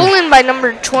 Oh, Stolen by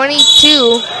number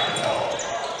 22.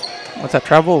 What's that,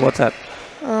 travel? What's that?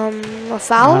 A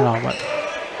foul? I don't know, but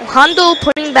Hondo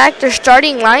putting back their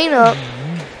starting lineup.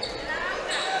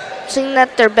 Seeing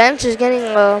that their bench is getting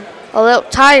a little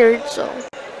tired, so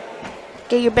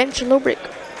get your bench a little break.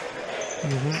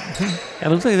 It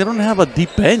looks like they don't have a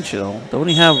deep bench, though. They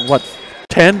only have, what,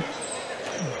 10?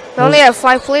 They only have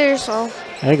 5 players, so.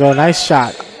 There you go, nice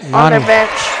shot. On their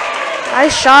bench.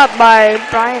 Nice shot by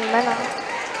Brian Mena.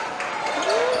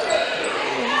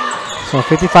 So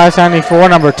 55-74,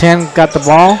 number 10 got the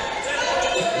ball.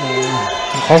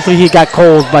 Hopefully he got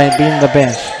cold by being the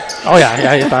bench. Oh, yeah.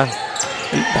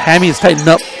 The hammy is tightened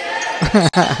up.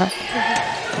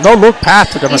 No look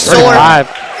pass to them at 35.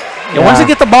 Yeah, once you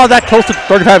get the ball that close to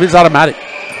 35, it's automatic.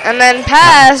 And then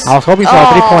pass. I was hoping for a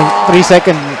 3.3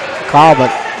 second call,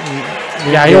 but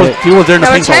yeah, he was there in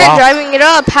the paint for a while. Driving it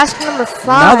up, pass to number 5.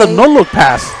 Now the no-look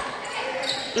pass.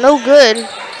 No good. I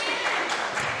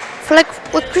feel like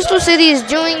what Crystal City is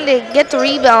doing, they get the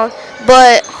rebound,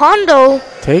 but Hondo.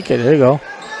 Take it, there you go.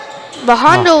 But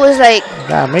Hondo is like. You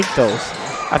gotta make those.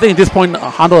 I think at this point,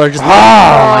 Hondo are just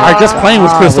playing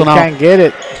with Crystal now. Can't get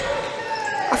it.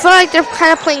 I feel like they're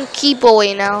kind of playing keep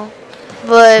away now,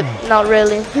 but not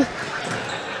really.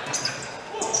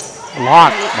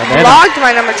 Blocked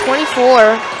by number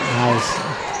 24. Nice.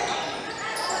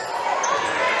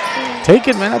 Take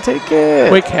it, man. I'll take it.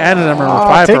 Quick hand at number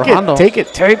 5 for Hondo. Take it.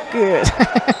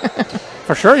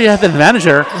 For sure, you have the advantage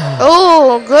there.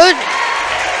 Oh, good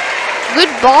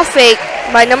ball fake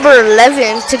by number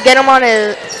 11 to get him on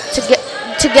a to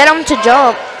get him to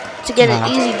jump to get an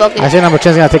easy bucket. I think number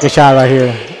 10's gonna take a shot right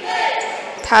here.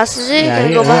 Passes it. Yeah,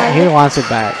 Go behind he wants it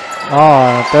back.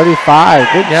 Oh, 35.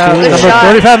 Good number shot.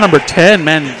 35, number 10,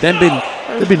 man. They've been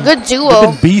good duo. They've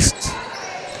been beasts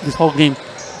this whole game.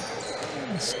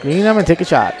 Screen him and take a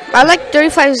shot. I like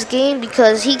 35's game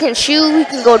because he can shoot, he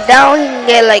can go down, he can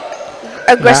get like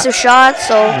aggressive shots,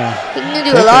 so he can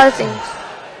do a lot of things.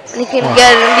 And he can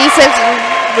get in defense and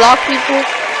block people.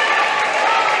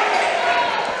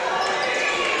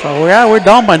 So we're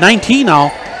down by 19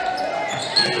 now.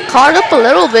 Caught up a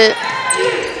little bit.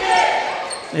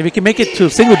 If we can make it to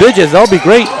single digits, that would be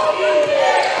great.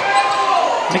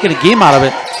 Making a game out of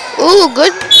it. Ooh,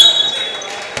 good.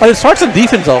 But it starts in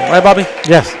defense, though, right, Bobby?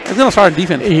 Yes. It's going to start in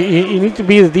defense. You need to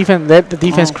be the defense. Let the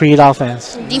defense create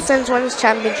offense. Defense wins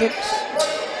championships.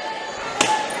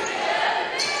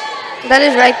 That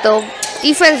is right, though.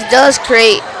 Defense does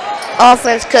create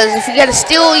offense because if you get a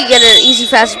steal, you get an easy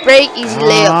fast break, easy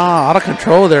layup. Out of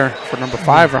control there for number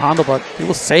 5 for Hondo, but he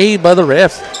was saved by the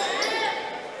refs.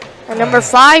 And number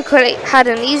 5 had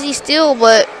an easy steal,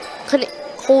 but couldn't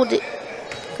hold it.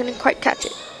 Couldn't quite catch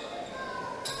it.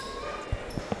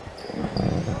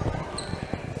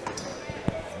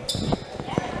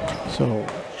 So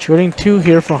shooting 2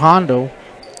 here for Hondo.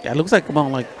 Yeah, it looks like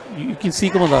you can see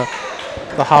some of the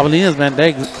Javelinas, man.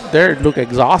 They look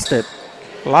exhausted.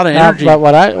 A lot of energy. But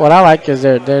what I like is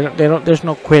they don't. There's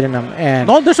no quit in them. And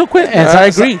no, there's no quit. And I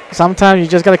agree. Sometimes you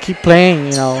just gotta keep playing.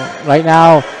 You know, right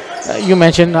now, you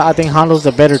mentioned I think Hondo's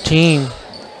the better team.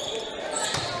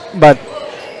 But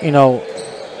you know,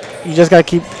 you just gotta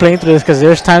keep playing through this because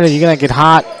there's times that you're gonna get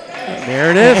hot.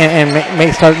 There it is.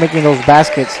 And start making those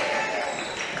baskets.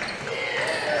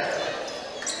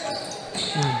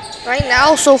 Right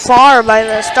now, so far, by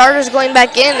the starters going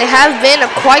back in, they have been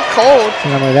quite cold.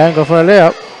 Number 11, go for a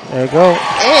layup. There you go.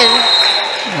 In.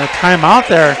 A timeout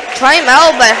there.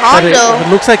 Timeout by Hondo. It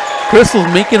looks like Crystal's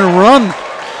making a run.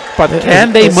 But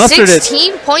can they muster it?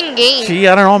 16-point game. Gee,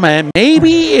 I don't know, man.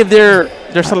 Maybe if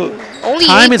there's a only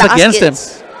time is against them.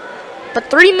 But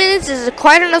 3 minutes is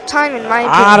quite enough time in my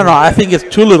opinion. I don't know. I think it's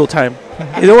too little time.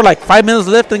 If there were like 5 minutes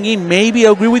left in the game, maybe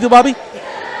I agree with you, Bobby.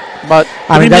 But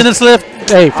 3 minutes left.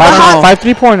 Hey, 5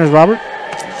 3-pointers, Robert.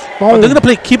 But they're going to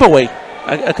play keep away.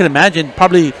 I can imagine.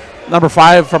 Probably number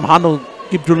 5 from Hondo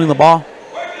keep dribbling the ball.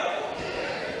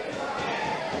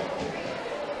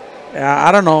 Yeah,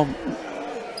 I don't know.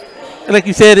 Like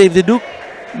you said, if they do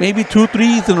maybe 2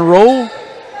 threes in a row,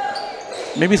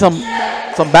 maybe some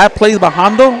bad plays by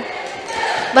Hondo.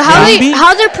 But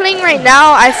how they're playing right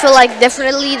now, I feel like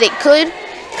definitely they could.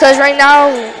 Because right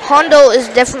now, Hondo is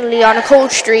definitely on a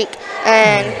cold streak.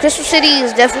 And Crystal City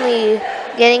is definitely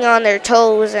getting on their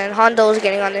toes. And Hondo is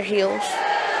getting on their heels.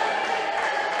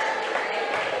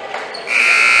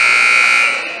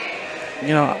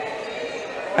 You know,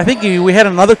 I think if we had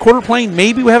another quarter playing,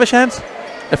 maybe we have a chance.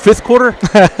 A 5th quarter.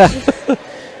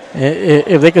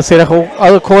 If they could say the whole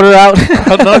other quarter out.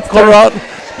 Another quarter out.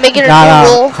 Make it a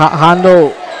rule. Hondo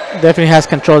definitely has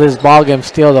control of this ball game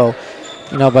still, though.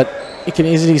 You know, but it can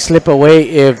easily slip away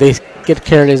if they get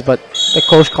careless. But the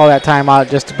coach called that timeout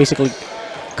just to basically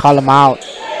call them out.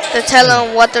 To tell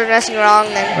them what they're messing wrong.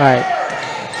 Then. Right.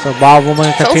 So ball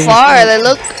movement continues. So far, they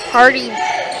look hardy.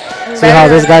 See how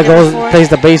this guy goes, plays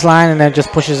the baseline, and then just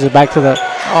pushes it back to the.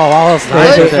 Oh, wow, that's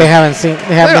nice. They haven't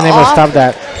been able to stop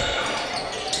that.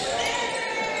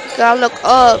 Gotta look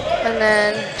up, and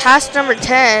then pass number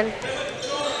 10.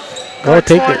 Go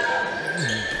take it.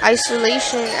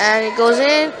 Isolation, and it goes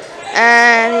in,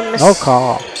 and he misses. No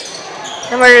call.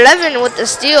 Number 11 with the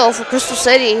steal for Crystal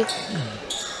City.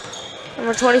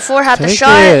 Number 24 had the Take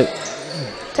shot. it.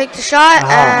 Take the shot,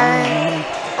 and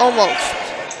almost.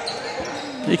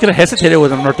 You could have hesitated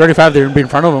with number 35 there and be in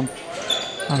front of him.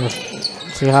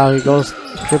 See how he goes.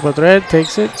 Triple threat,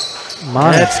 takes it.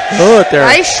 That's good there.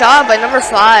 Nice shot by number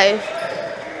 5.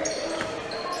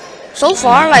 So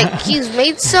far, like, he's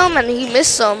made some and he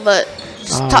missed some, but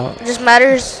just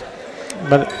matters.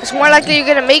 But it's more likely you're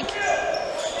going to make.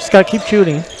 Just got to keep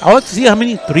shooting. I want to see how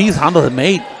many threes Hondo has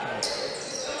made.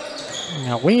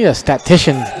 Yeah, we need a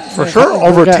statistician. For sure,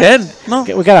 over 10. No,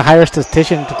 we got to hire a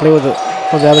statistician to play with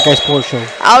for the other guy's sports show.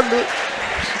 I'll do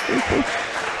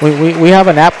it. We have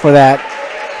an app for that.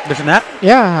 There's an app?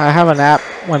 Yeah, I have an app.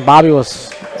 When Bobby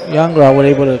was younger, I was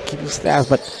able to keep his stats,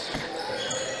 but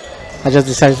I just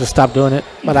decided to stop doing it.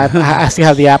 But I still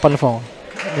have the app on the phone.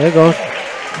 There it goes.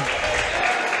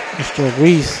 Mr.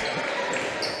 Reese.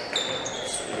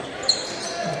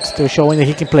 Still showing that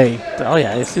he can play. Oh,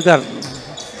 yeah. He still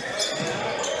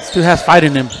has fight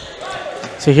in him.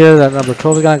 So here, the number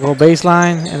 12 is going to go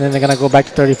baseline, and then they're going to go back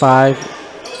to 35.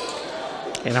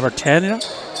 And number 10, you know?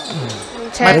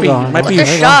 10.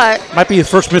 Might be his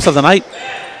first miss of the night.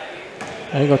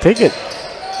 There you go, take it.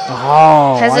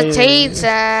 Oh, hesitates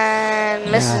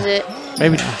and misses it.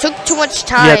 Maybe took too much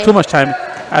time. Yeah, too much time.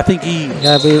 I think he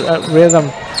gotta be rhythm.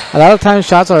 A lot of times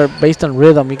shots are based on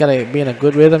rhythm. You gotta be in a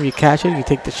good rhythm. You catch it, you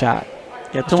take the shot.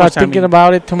 Yeah, too much. Thinking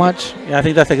about it too much. Yeah, I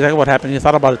think that's exactly what happened. He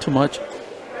thought about it too much.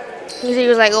 He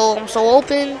was like, "Oh, I'm so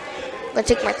open. I'm gonna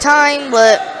take my time."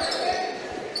 But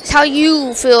it's how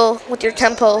you feel with your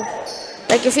tempo.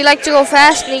 Like if you like to go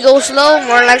fast and you go slow,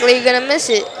 more likely you're gonna miss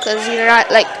it because you're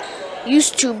not like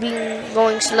used to being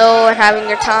going slow and having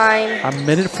your time. A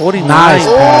minute 49. Nice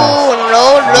Oh,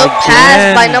 no look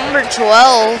pass by number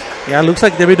 12. Yeah, looks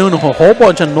like they've been doing a whole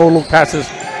bunch of no look passes.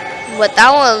 But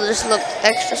that one just looked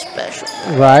extra special.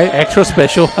 Right. Extra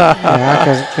special.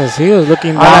 Yeah, because he was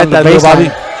looking I down like the that,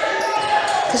 baseline.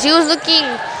 Because he was looking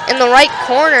in the right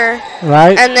corner.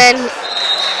 Right. And then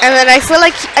I feel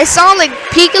like I saw him like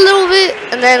peek a little bit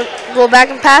and then go back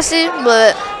and pass it,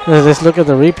 but Let's look at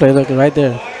the replay. Look right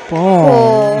there. Boom.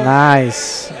 Oh.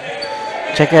 Nice.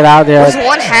 Check it out there. with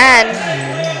one hand.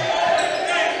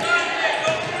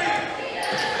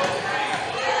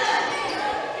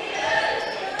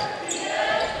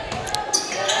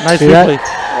 Nice See that? replay.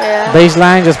 Yeah.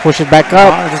 Baseline, just push it back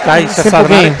up. This guy just Simple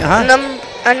automatic.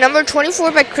 game. Number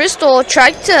 24 by Crystal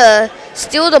tried to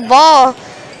steal the ball.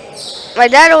 My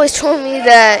dad always told me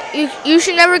that you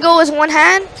should never go with one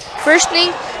hand, first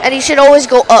thing, and you should always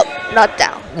go up, not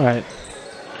down. Right.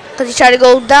 Because he tried to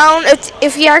go down.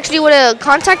 If he actually would have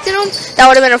contacted him, that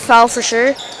would have been a foul for sure.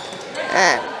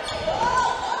 And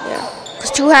yeah,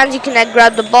 because two hands you can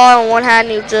grab the ball, and one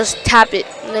hand you just tap it,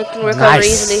 and they can recover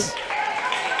easily.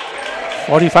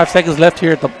 45 seconds left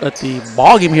here at the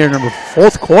ball game here in the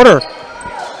fourth quarter.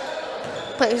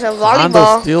 Playing some Hondo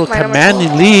volleyball. still by number commanding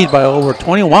 12. lead by over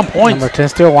 21 points. Number 10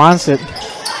 still wants it.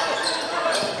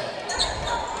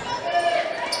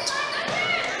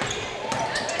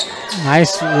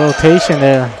 Nice rotation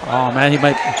there. Oh man, he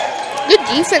might Good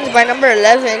defense by number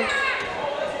 11.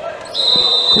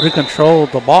 couldn't control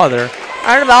the ball there.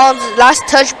 Out of bounds, last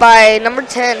touch by number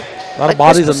 10. A lot of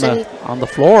bodies on the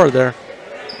floor there.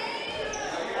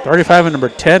 35 and number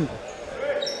 10.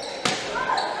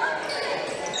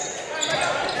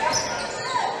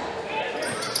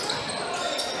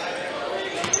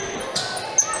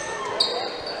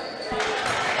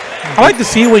 I like to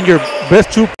see when your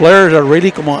best two players are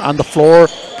really on the floor,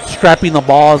 scrapping the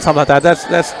ball and something like that.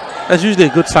 That's usually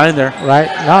a good sign there. Right?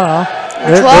 No.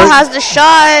 12 has the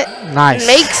shot. Nice.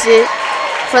 Makes it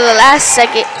for the last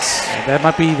seconds. That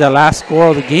might be the last score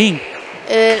of the game.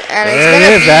 And it's There gonna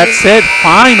it is. be That's it.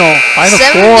 Final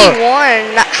 71.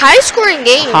 score. High scoring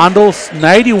game. Hondo's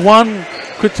 91.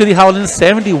 Crystal City Javelinas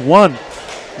 71. Wow.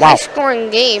 High scoring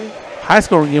game. High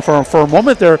scoring game. For a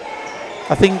moment there,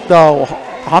 I think the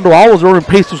Hondo Owls were in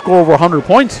pace to score over 100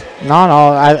 points. No.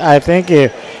 I think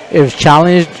if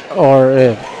challenged or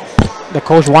if the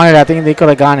coach wanted, I think they could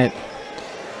have gotten it.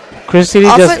 Crystal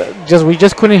City we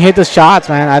just couldn't hit the shots,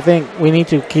 man. I think we need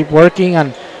to keep working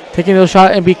on taking those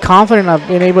shots and be confident of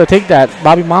being able to take that.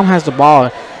 Bobby Mom has the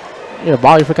ball. You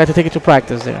forgot to take it to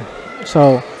practice there.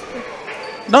 So.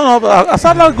 No, but I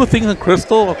saw a lot of good things in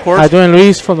Crystal, of course. How doing,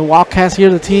 Luis from the Wildcats here,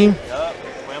 the team? Yeah,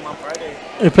 play them on Friday.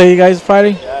 You play you guys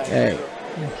Friday? Yeah.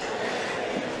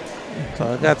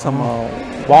 So I got some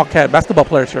Wildcat basketball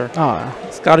players here.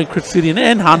 Scouting Crystal City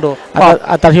and Hondo.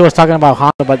 I thought he was talking about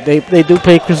Hondo, but they do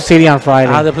play Crystal City on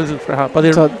Friday. They play for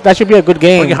Hondo. So that should be a good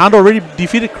game. Okay, Hondo already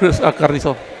defeated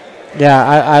Carrizo.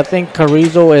 Yeah, I think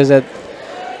Carrizo is at,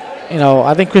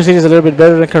 I think Crystal City is a little bit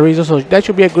better than Carrizo, so that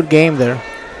should be a good game there.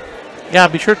 Yeah,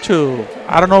 be sure to.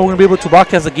 I don't know if we're going to be able to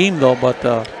broadcast the game, though, but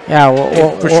yeah,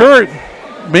 for sure,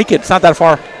 make it. It's not that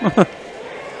far.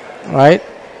 Right?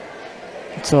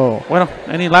 So. Well,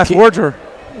 any last words? Or?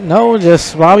 No,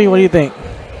 just Bobby, what do you think?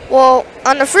 Well,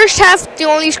 on the first half, they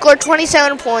only scored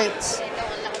 27 points.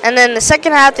 And then the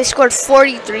second half, they scored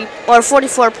 43 or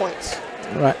 44 points.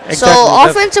 Right. Exactly. So,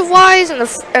 offensive-wise, in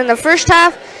the first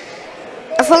half,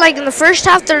 I feel like in the first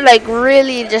half, they're like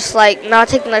really just like not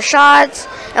taking the shots.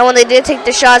 And when they did take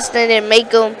the shots, they didn't make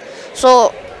them.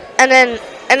 So, and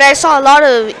I saw a lot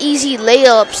of easy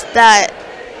layups that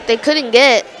they couldn't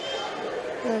get.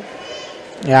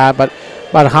 Yeah, but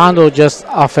Hondo just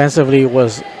offensively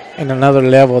was in another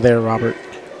level there, Robert.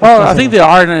 Well, I think they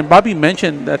are, and Bobby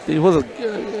mentioned that it was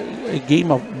a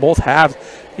game of both halves.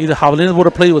 Either Javelinas would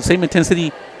have played with the same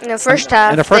intensity in the first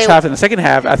half. In the first half, in the second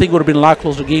half, I think it would have been a lot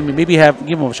closer game, and maybe give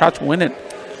them a shot to win it.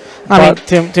 I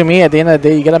mean, to me, at the end of the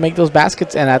day, you got to make those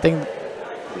baskets, and I think,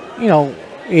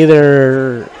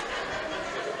 either,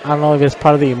 I don't know if it's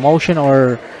part of the emotion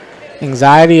or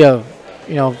anxiety of,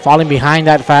 falling behind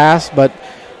that fast, but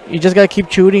you just got to keep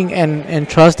shooting and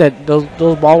trust that those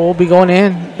ball will be going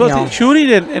in. But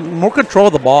shooting and more control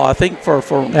of the ball, I think, for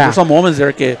some moments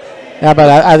there, yeah, but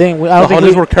I think I don't think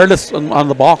we were careless on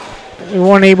the ball. We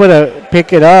weren't able to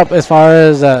pick it up as far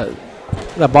as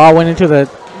the ball went into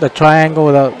the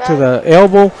triangle to the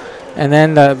elbow, and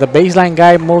then the baseline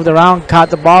guy moved around,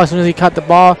 caught the ball. As soon as he caught the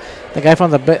ball, the guy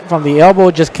from the elbow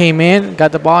just came in,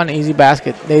 got the ball, an easy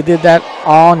basket. They did that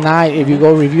all night. If you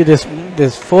go review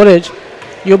this footage,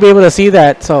 you'll be able to see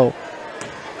that. So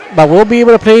but we'll be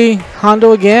able to play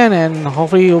Hondo again, and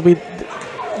hopefully it'll be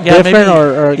different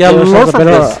or learn from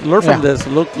this. Learn from this.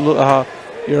 Look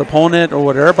your opponent or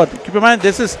whatever. But keep in mind,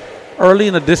 this is early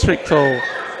in the district, so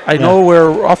I know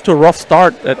we're off to a rough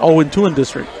start at 0-2 in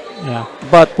district. Yeah.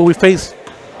 But we face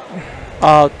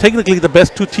technically the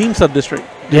best two teams of district,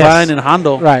 Divine and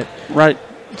Hondo. Right. Right.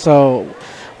 So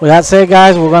with that said,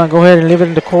 guys, we're gonna go ahead and leave it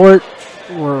in the court.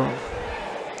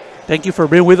 Thank you for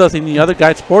being with us in the Other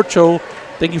Guide Sports Show.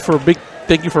 Thank you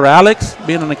for Alex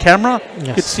being on the camera. Yes.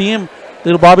 Good to see him.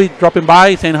 Little Bobby dropping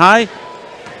by, saying hi.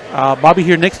 Bobby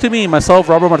here next to me, myself,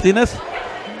 Robert Martinez.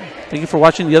 Thank you for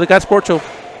watching the Other Guide Sports Show.